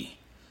see.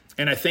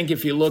 And I think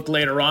if you look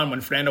later on,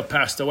 when Fernando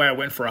passed away, I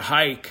went for a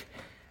hike,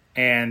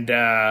 and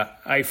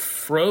I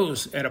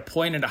froze at a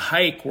point in a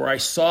hike where I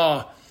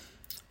saw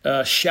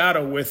a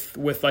shadow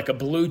with like a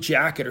blue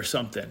jacket or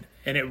something.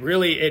 And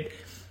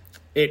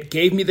it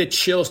gave me the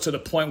chills to the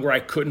point where I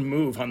couldn't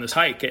move on this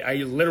hike. I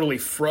literally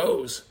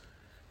froze,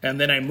 and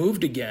then I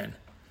moved again.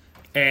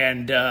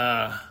 And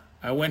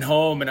I went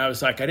home, and I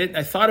was like,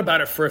 I thought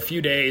about it for a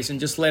few days and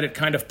just let it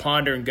kind of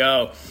ponder and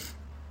go.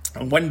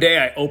 And one day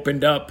I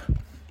opened up,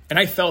 and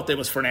I felt it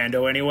was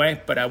Fernando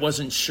anyway, but I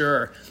wasn't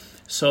sure.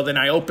 So then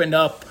I opened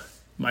up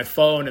my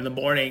phone in the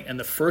morning, and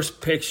the first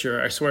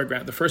picture, I swear,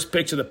 Grant, the first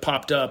picture that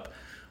popped up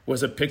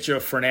was a picture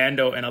of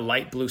Fernando in a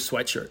light blue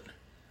sweatshirt.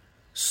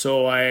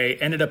 So I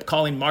ended up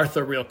calling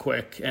Martha real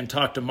quick and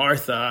talked to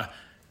Martha,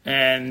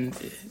 and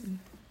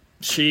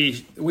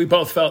we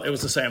both felt it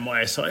was the same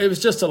way. So it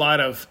was just a lot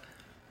of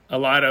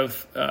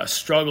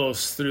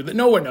struggles through that.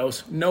 No one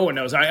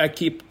knows. I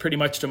keep pretty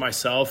much to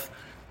myself,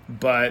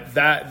 but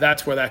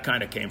that's where that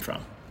kind of came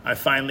from. I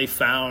finally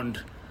found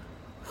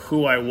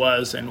who I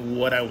was and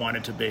what I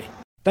wanted to be.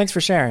 Thanks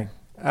for sharing.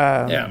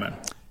 Yeah, man.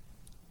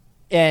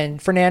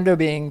 And Fernando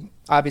being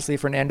obviously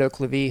Fernando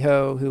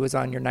Clavijo, who was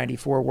on your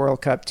 94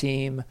 World Cup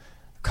team,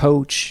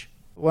 coach,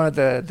 one of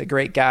the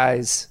great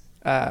guys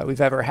we've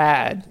ever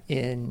had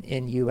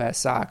in U.S.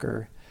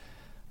 soccer,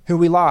 who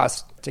we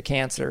lost to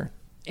cancer.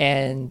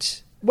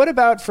 And what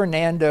about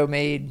Fernando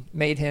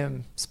made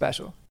him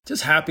special?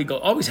 Just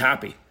always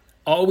happy,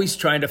 always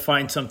trying to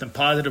find something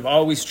positive,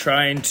 always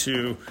trying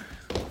to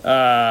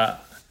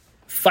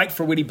fight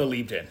for what he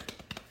believed in.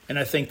 And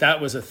I think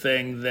that was a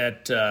thing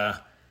that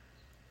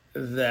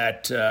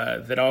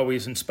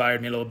always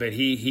inspired me a little bit.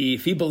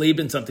 If he believed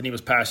in something, he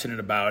was passionate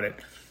about it.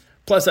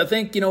 Plus, I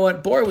think, you know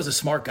what, Bora was a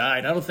smart guy,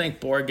 and I don't think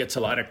Bora gets a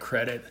lot of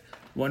credit.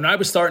 When I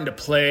was starting to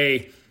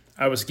play,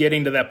 I was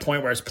getting to that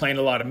point where I was playing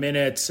a lot of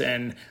minutes,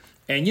 and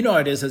you know how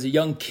it is, as a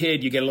young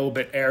kid, you get a little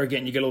bit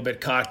arrogant, you get a little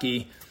bit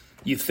cocky.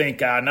 You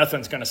think,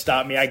 nothing's going to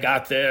stop me, I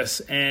got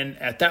this. And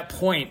at that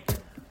point,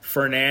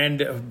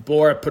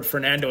 Bora put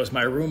Fernando as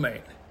my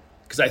roommate,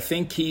 because I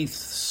think he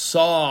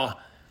saw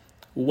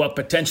what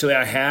potentially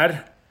I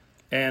had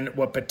and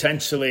what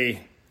potentially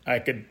I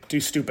could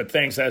do stupid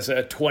things as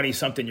a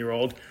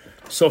 20-something-year-old.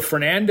 So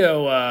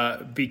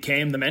Fernando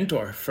became the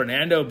mentor.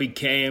 Fernando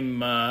became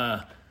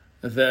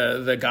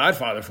the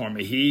godfather for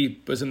me.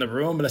 He was in the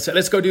room, and I said,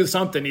 let's go do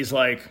something. He's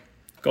like,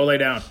 go lay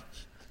down.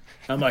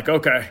 I'm like,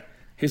 okay.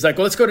 He's like,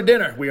 well, let's go to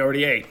dinner. We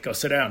already ate. Go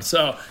sit down.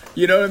 So,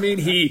 you know what I mean?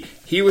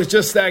 He was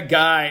just that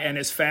guy, and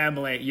his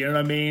family, you know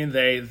what I mean?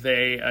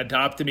 They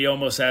adopted me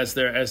almost as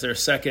their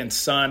second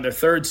son, their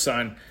third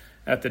son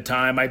at the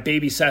time. I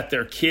babysat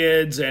their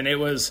kids, and it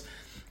was,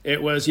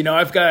 you know,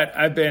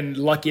 I've been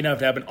lucky enough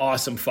to have an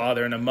awesome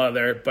father and a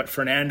mother, but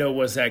Fernando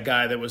was that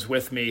guy that was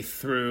with me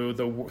through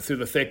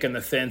the thick and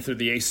the thin, through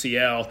the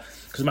ACL,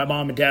 because my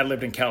mom and dad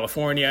lived in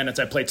California, and as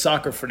I played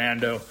soccer,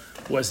 Fernando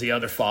was the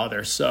other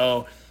father.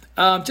 So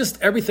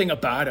just everything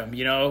about him,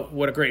 you know,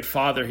 what a great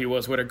father he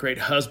was, what a great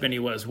husband he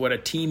was, what a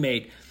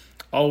teammate,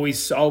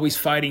 always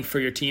fighting for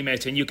your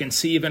teammates. And you can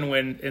see even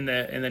when in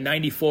the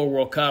 94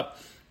 World Cup,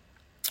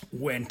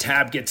 when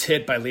Tab gets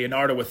hit by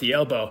Leonardo with the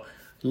elbow,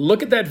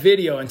 look at that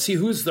video and see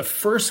who's the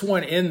first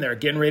one in there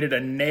getting ready to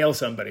nail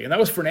somebody. And that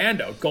was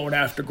Fernando, going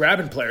after,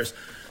 grabbing players.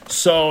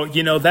 So,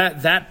 you know,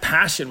 that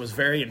passion was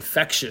very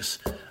infectious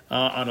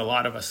on a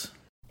lot of us.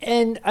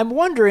 And I'm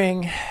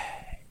wondering,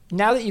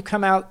 now that you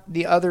come out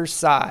the other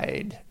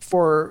side,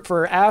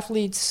 for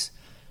athletes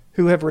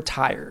who have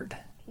retired,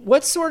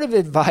 what sort of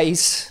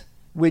advice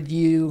would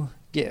you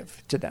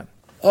give to them?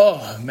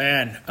 Oh,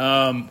 man.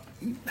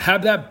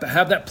 Have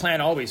that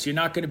plan always. You're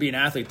not going to be an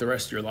athlete the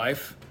rest of your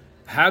life.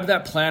 Have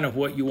that plan of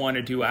what you want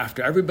to do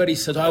after. Everybody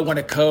says, I want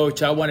to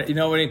coach. I want to, you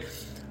know what I mean?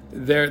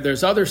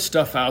 There's other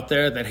stuff out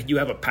there that you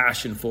have a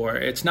passion for.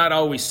 It's not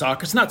always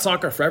soccer. It's not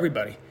soccer for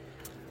everybody.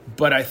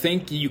 But I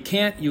think you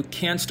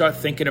can't start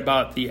thinking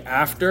about the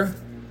after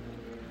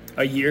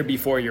a year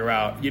before you're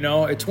out. You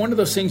know, it's one of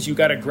those things you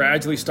got to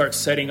gradually start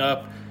setting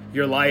up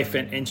your life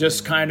and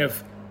just kind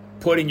of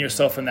putting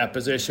yourself in that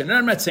position. And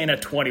I'm not saying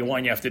at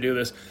 21 you have to do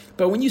this,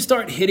 but when you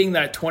start hitting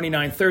that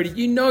 29, 30,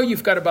 you know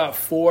you've got about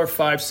 4,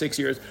 5, 6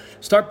 years.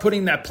 Start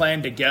putting that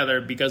plan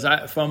together, because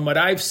from what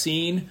I've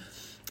seen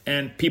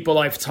and people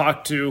I've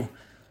talked to,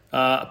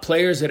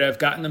 players that have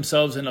gotten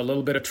themselves in a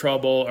little bit of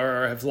trouble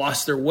or have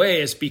lost their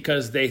way is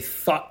because they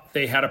thought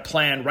they had a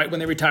plan right when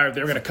they retired.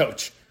 They were going to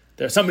coach.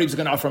 Somebody was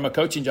going to offer them a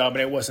coaching job,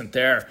 and it wasn't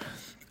there.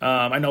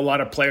 I know a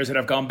lot of players that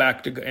have gone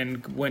back to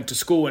and went to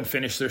school and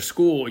finished their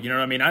school. You know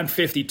what I mean? I'm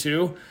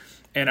 52,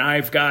 and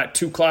I've got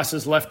 2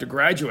 classes left to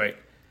graduate.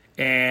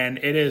 And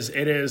it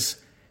is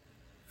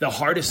the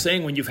hardest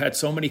thing when you've had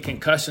so many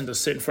concussions to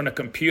sit in front of a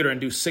computer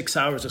and do 6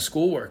 hours of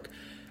schoolwork.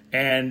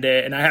 And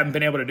I haven't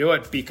been able to do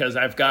it because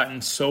I've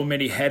gotten so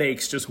many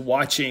headaches just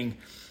watching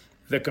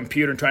the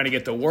computer and trying to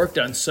get the work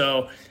done.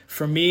 So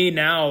for me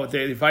now,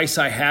 the advice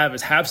I have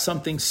is have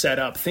something set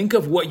up. Think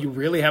of what you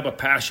really have a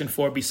passion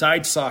for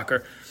besides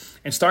soccer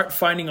and start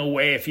finding a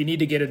way. If you need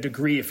to get a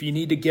degree, if you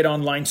need to get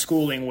online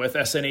schooling with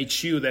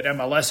SNHU that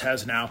MLS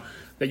has now,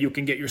 that you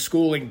can get your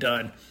schooling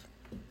done,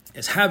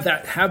 is have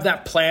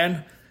that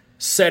plan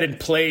set in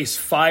place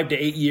 5 to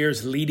 8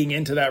 years leading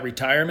into that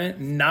retirement,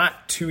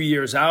 not 2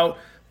 years out,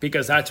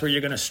 because that's where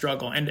you're going to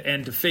struggle.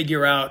 And to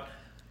figure out,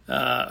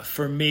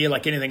 for me,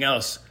 like anything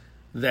else,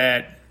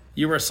 that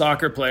you were a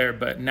soccer player,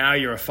 but now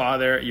you're a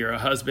father, you're a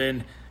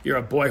husband, you're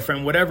a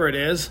boyfriend, whatever it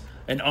is,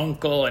 an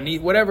uncle,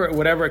 and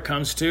whatever it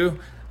comes to,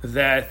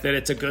 that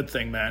it's a good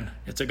thing, man.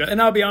 It's a good.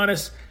 And I'll be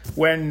honest,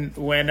 when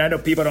I know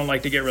people don't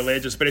like to get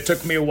religious, but it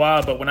took me a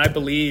while. But when I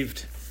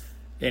believed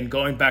in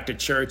going back to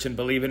church and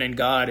believing in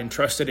God and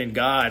trusted in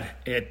God,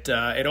 it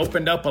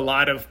opened up a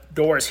lot of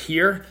doors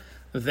here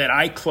that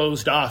I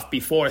closed off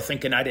before,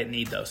 thinking I didn't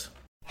need those.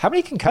 How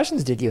many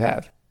concussions did you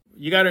have?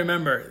 You got to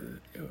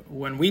remember,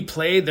 when we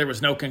played, there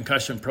was no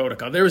concussion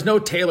protocol. There was no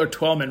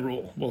Taylor-Twellman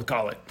rule, we'll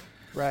call it.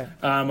 Right.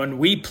 When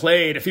we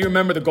played, if you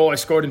remember the goal I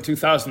scored in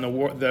 2000,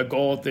 the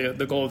goal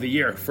of the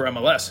year for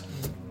MLS,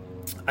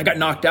 I got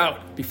knocked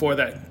out before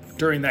that,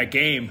 during that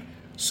game.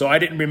 So I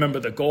didn't remember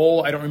the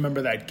goal. I don't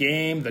remember that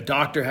game. The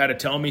doctor had to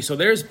tell me. So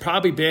there's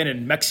probably been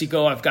in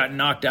Mexico, I've gotten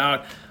knocked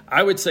out.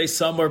 I would say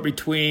somewhere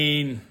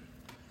between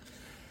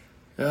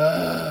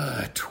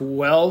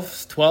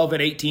 12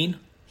 and 18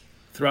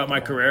 throughout my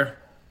career,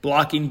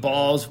 blocking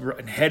balls,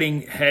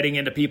 heading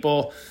into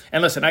people.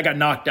 And listen, I got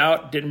knocked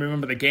out, didn't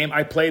remember the game.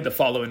 I played the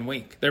following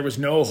week. There was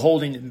no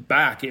holding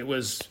back. It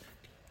was,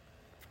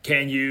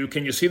 can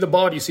you see the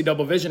ball? Do you see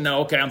double vision?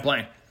 No, okay, I'm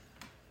playing.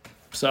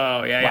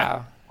 So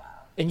yeah.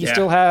 And you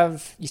still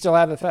have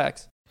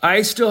effects.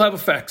 I still have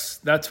effects.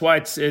 That's why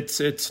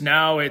it's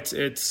now I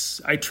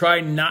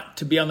try not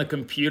to be on the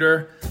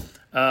computer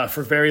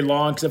for very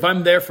long, because if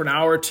I'm there for an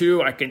hour or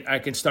two, I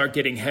can start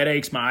getting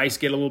headaches. My eyes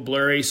get a little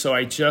blurry, so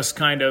I just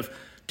kind of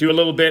do a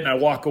little bit and I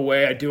walk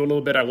away. I do a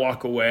little bit, I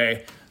walk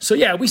away. So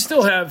yeah, you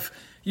still have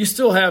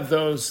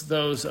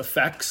those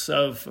effects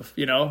of,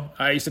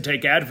 I used to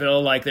take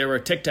Advil like they were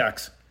Tic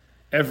Tacs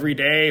every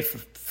day, for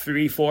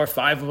 3, 4,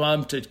 5 of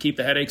them to keep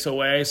the headaches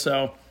away.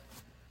 So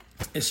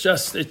it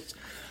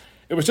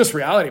was just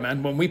reality,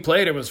 man. When we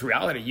played, it was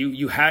reality.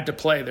 You had to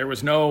play. There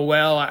was no,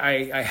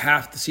 I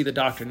have to see the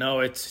doctor.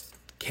 No,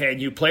 can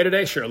you play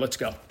today? Sure, let's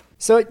go.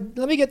 So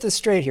let me get this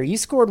straight here. You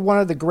scored one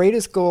of the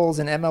greatest goals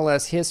in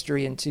MLS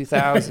history in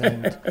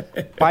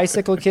 2000.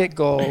 Bicycle kick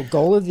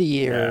goal of the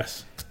year.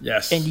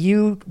 Yes. And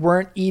you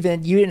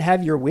didn't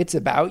have your wits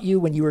about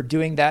you when you were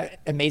doing that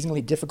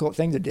amazingly difficult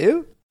thing to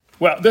do?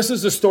 Well, this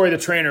is the story the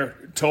trainer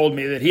told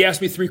me, that he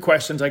asked me 3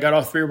 questions. I got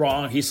all 3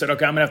 wrong. He said,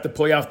 okay, I'm going to have to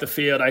pull you off the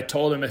field. I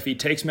told him if he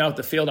takes me off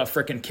the field, I'll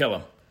frickin' kill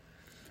him.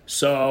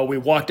 So we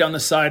walked down the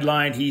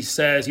sideline. He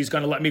says he's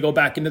going to let me go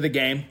back into the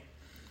game,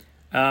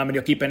 and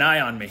he'll keep an eye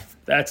on me.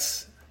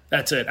 That's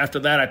it. After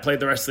that, I played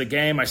the rest of the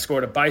game. I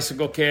scored a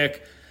bicycle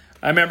kick.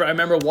 I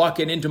remember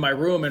walking into my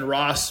room, and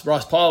Ross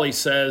Pauly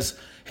says,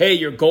 hey,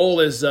 your goal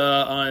is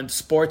on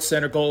Sports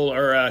Center goal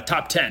or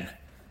top 10.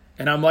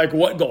 And I'm like,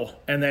 what goal?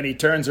 And then he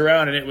turns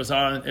around and it was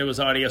on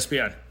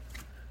ESPN.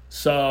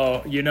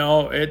 So,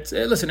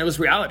 listen, it was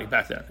reality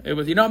back then. It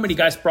was, how many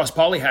guys Ross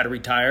Pauly had to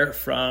retire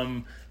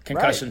from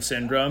concussion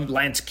syndrome?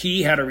 Lance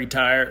Key had to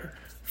retire.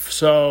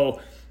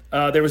 So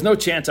there was no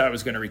chance I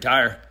was going to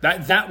retire.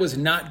 That was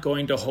not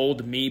going to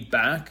hold me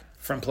back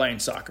from playing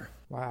soccer.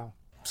 Wow.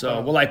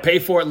 So will I pay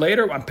for it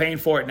later? I'm paying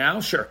for it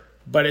now, sure.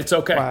 But it's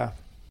okay. Wow.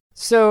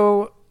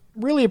 So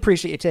really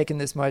appreciate you taking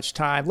this much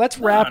time. Let's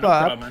wrap up.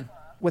 Problem,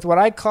 with what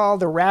I call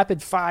the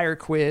rapid fire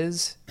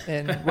quiz.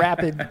 And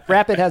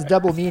rapid has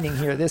double meaning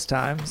here this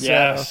time. So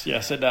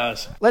yes, it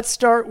does. Let's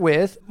start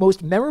with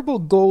most memorable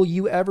goal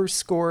you ever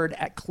scored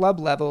at club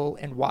level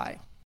and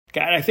why?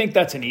 God, I think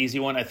that's an easy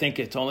one. I think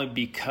it's only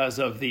because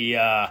of the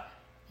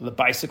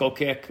bicycle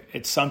kick.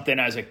 It's something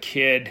as a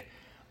kid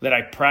that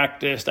I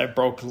practiced. I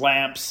broke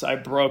lamps. I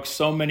broke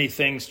so many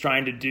things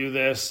trying to do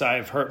this.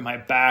 I've hurt my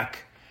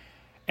back.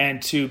 And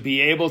to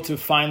be able to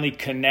finally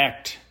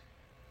connect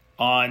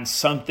on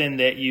something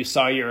that you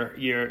saw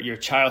your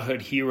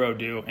childhood hero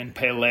do in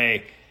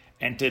Pelé,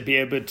 and to be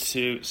able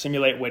to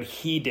simulate what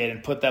he did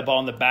and put that ball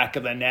in the back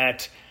of the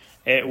net,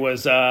 it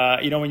was,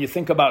 when you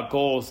think about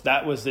goals,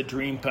 that was the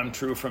dream come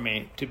true for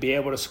me, to be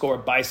able to score a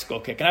bicycle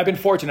kick. And I've been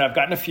fortunate. I've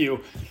gotten a few,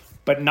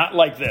 but not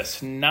like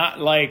this. Not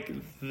like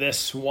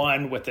this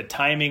one with the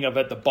timing of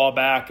it, the ball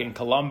back in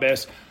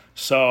Columbus.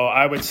 So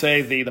I would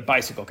say the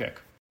bicycle kick.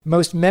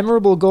 Most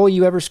memorable goal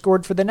you ever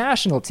scored for the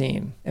national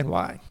team and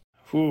why?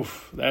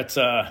 Oof, that's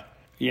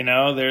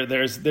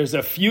there's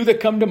a few that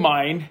come to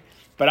mind,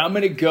 but I'm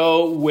going to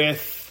go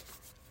with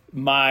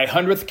my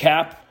 100th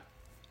cap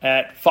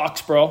at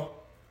Foxborough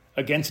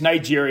against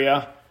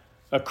Nigeria.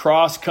 A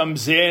cross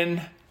comes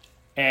in,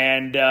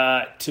 and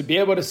to be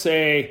able to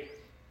say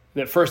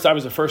that first I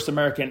was the first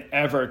American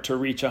ever to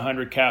reach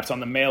 100 caps on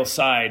the male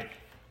side,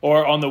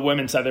 or on the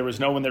women's side, there was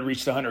no one that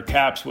reached 100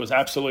 caps, was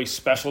absolutely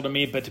special to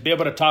me. But to be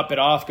able to top it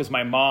off, because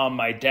my mom,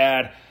 my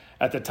dad,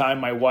 at the time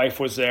my wife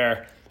was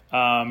there,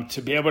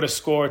 to be able to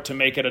score, to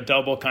make it a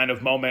double kind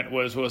of moment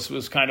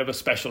was kind of a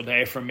special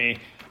day for me.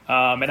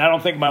 And I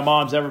don't think my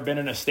mom's ever been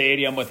in a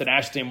stadium with a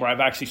national team where I've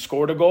actually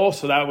scored a goal.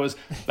 So that was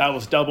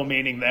double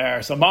meaning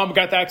there. So mom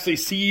got to actually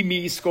see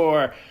me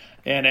score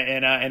in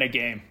a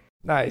game.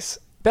 Nice.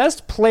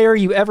 Best player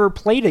you ever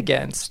played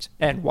against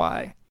and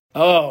why?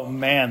 Oh,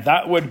 man,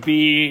 that would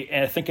be,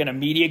 I think, in a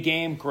media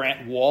game,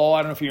 Grant Wall.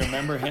 I don't know if you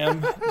remember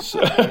him.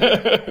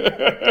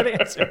 Good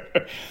answer.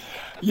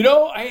 And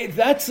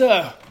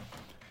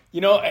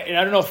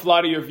I don't know if a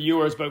lot of your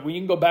viewers, but when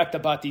you can go back to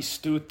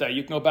Batistuta,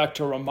 you can go back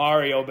to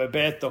Romario,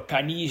 Bebeto,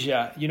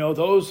 Canija,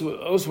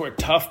 those were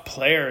tough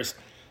players.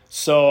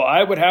 So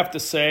I would have to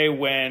say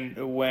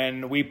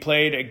when we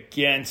played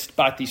against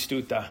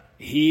Batistuta,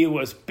 he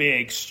was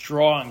big,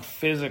 strong,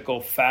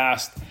 physical,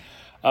 fast.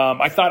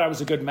 I thought I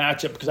was a good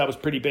matchup because I was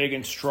pretty big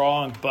and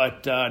strong,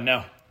 but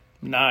no,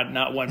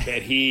 not one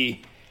bit.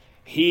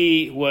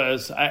 He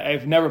was.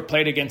 I've never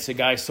played against a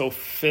guy so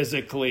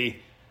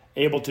physically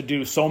able to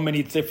do so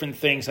many different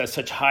things at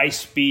such high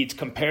speeds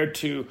compared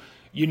to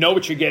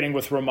what you're getting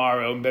with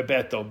Romario and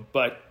Bebeto,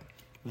 but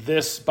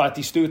this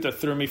Batistuta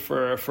threw me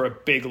for a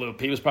big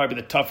loop. He was probably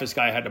the toughest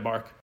guy I had to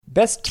mark.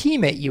 Best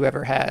teammate you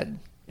ever had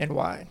and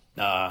why?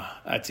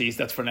 That's easy.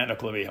 That's Fernando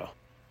Clavijo,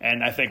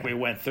 and I think we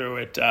went through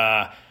it.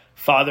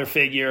 Father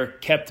figure,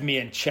 kept me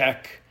in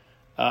check,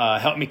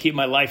 helped me keep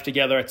my life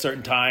together at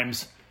certain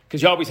times.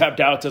 Because you always have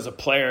doubts as a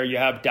player. You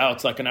have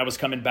doubts. Like when I was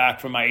coming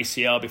back from my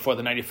ACL before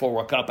the 94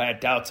 World Cup, I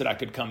had doubts that I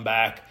could come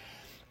back.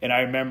 And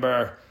I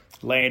remember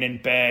laying in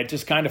bed,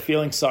 just kind of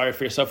feeling sorry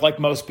for yourself, like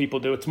most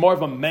people do. It's more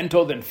of a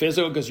mental than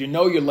physical because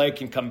your leg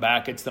can come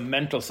back. It's the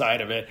mental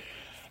side of it.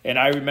 And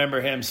I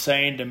remember him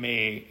saying to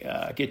me,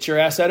 get your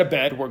ass out of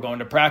bed. We're going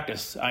to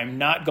practice. I'm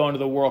not going to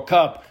the World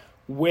Cup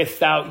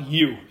without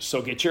you.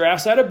 So get your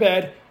ass out of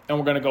bed and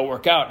we're going to go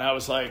work out. And I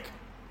was like,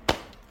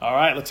 all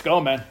right, let's go,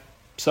 man.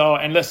 So,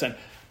 and listen,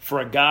 for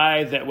a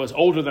guy that was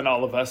older than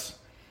all of us,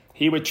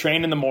 he would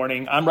train in the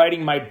morning. I'm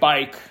riding my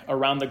bike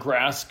around the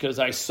grass because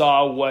I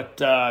saw what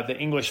the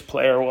English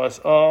player was.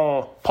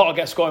 Paul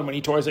Gascoigne, when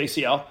he tore his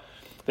ACL.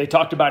 They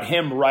talked about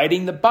him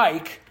riding the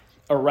bike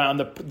around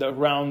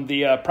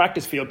the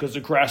practice field because the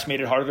grass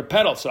made it harder to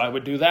pedal. So I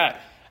would do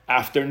that.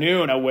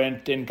 Afternoon, I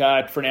went and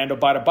got Fernando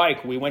bought a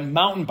bike. We went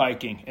mountain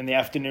biking in the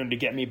afternoon to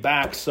get me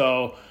back.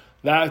 So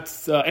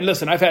that's and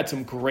listen, I've had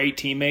some great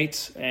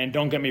teammates, and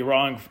don't get me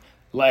wrong,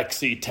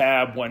 Lexi,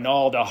 Tab,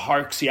 Winalda,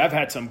 Harksey. I've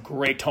had some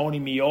great Tony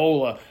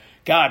Miola.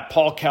 God,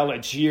 Paul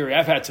Caligieri.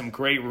 I've had some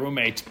great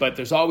roommates, but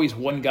there's always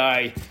one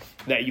guy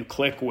that you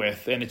click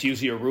with, and it's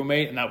usually a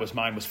roommate, and that was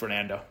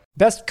Fernando.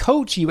 Best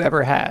coach you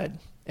ever had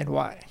and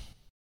why?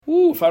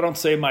 Ooh, if I don't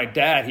say my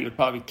dad, he would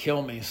probably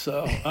kill me.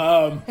 So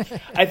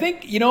I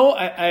think,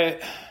 I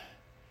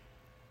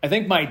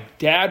think my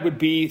dad would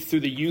be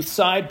through the youth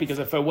side, because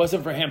if it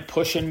wasn't for him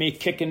pushing me,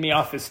 kicking me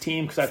off his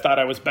team because I thought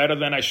I was better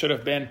than I should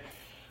have been,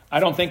 I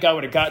don't think I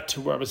would have got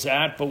to where I was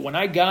at. But when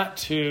I got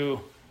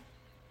to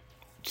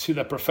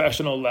the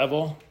professional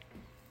level,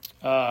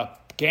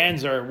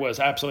 Ganser was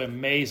absolutely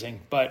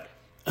amazing. But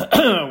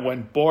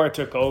when Bora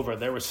took over,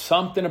 there was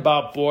something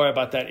about Bora,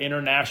 about that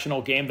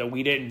international game that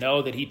we didn't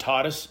know that he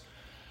taught us.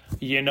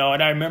 And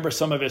I remember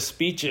some of his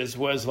speeches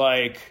was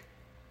like,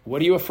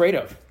 what are you afraid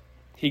of?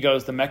 He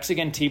goes, the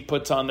Mexican team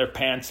puts on their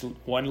pants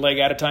one leg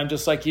at a time,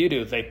 just like you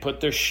do. They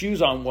put their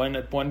shoes on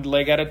one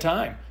leg at a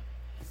time.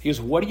 He goes,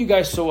 what are you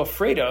guys so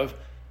afraid of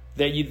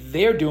that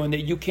they're doing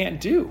that you can't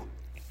do?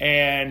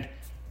 And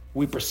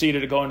we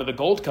proceeded to go into the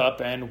Gold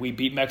Cup, and we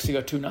beat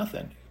Mexico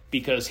 2-0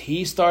 because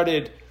he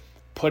started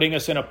putting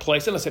us in a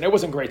place. And listen, it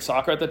wasn't great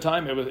soccer at the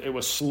time. It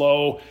was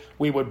slow.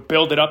 We would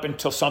build it up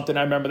until something.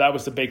 I remember that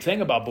was the big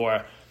thing about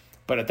Bora.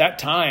 But at that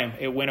time,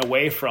 it went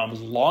away from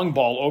long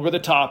ball over the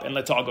top and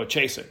let's all go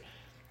chase it.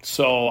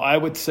 So I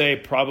would say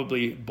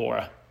probably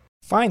Bora.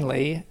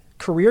 Finally,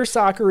 career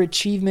soccer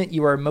achievement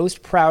you are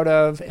most proud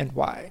of and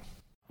why?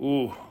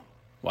 Ooh,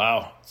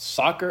 wow.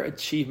 Soccer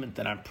achievement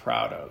that I'm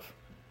proud of.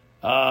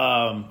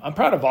 I'm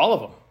proud of all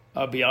of them,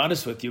 I'll be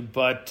honest with you.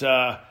 But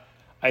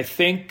I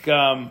think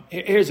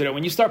here's it.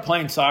 When you start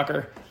playing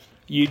soccer,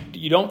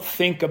 you don't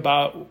think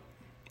about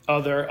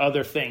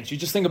other things. You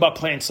just think about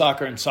playing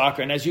soccer and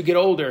soccer. And as you get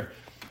older,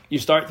 you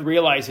start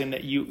realizing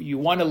that you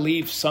want to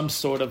leave some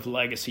sort of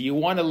legacy. You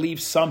want to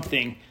leave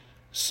something,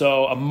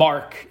 so a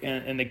mark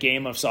in the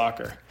game of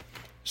soccer.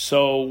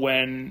 So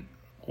when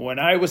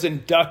I was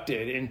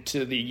inducted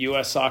into the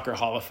U.S. Soccer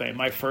Hall of Fame,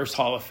 my first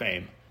Hall of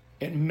Fame,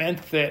 it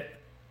meant that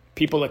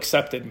people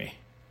accepted me.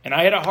 And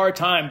I had a hard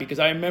time because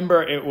I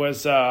remember it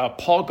was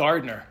Paul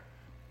Gardner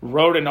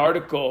wrote an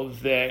article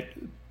that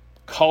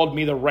called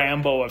me the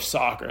Rambo of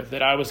soccer,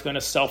 that I was going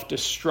to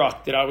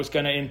self-destruct, that I was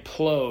going to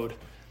implode.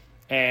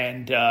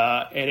 And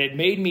it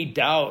made me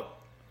doubt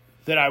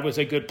that I was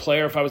a good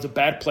player, if I was a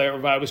bad player,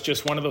 if I was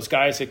just one of those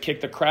guys that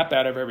kicked the crap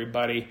out of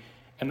everybody,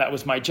 and that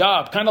was my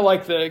job. Kind of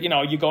like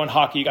you go in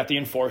hockey, you got the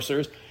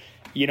enforcers,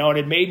 and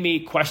it made me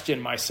question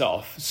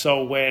myself.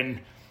 So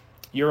when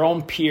your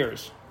own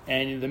peers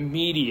and the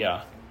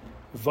media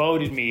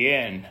voted me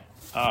in,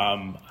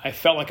 I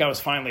felt like I was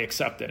finally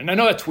accepted. And I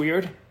know that's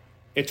weird.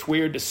 It's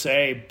weird to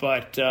say,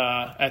 but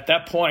at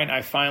that point,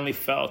 I finally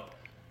felt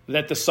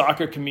that the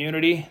soccer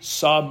community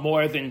saw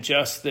more than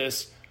just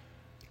this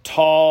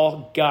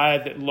tall guy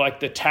that liked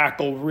to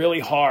tackle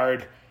really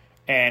hard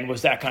and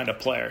was that kind of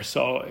player.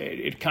 So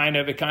it kind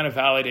of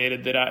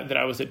validated that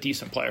I was a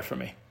decent player for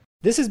me.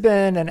 This has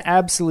been an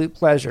absolute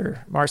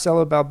pleasure.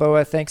 Marcelo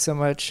Balboa, thanks so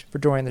much for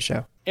joining the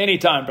show.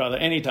 Anytime, brother,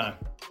 anytime.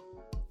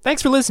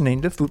 Thanks for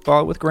listening to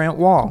Football with Grant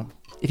Wahl.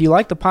 If you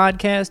like the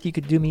podcast, you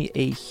could do me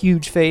a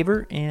huge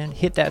favor and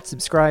hit that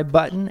subscribe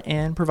button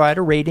and provide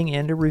a rating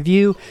and a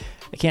review.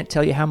 I can't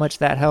tell you how much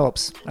that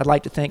helps. I'd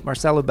like to thank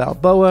Marcelo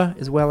Balboa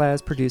as well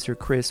as producer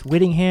Chris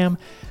Whittingham.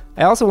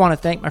 I also want to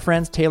thank my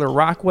friends Taylor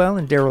Rockwell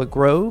and Daryl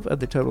Grove of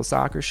the Total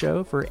Soccer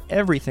Show for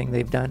everything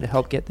they've done to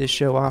help get this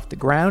show off the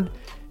ground,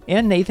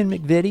 and Nathan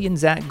McVitie and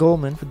Zach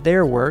Goldman for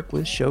their work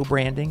with show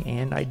branding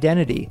and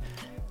identity.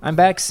 I'm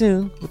back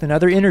soon with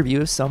another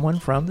interview of someone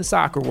from the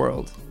soccer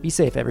world. Be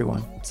safe,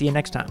 everyone. See you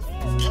next time.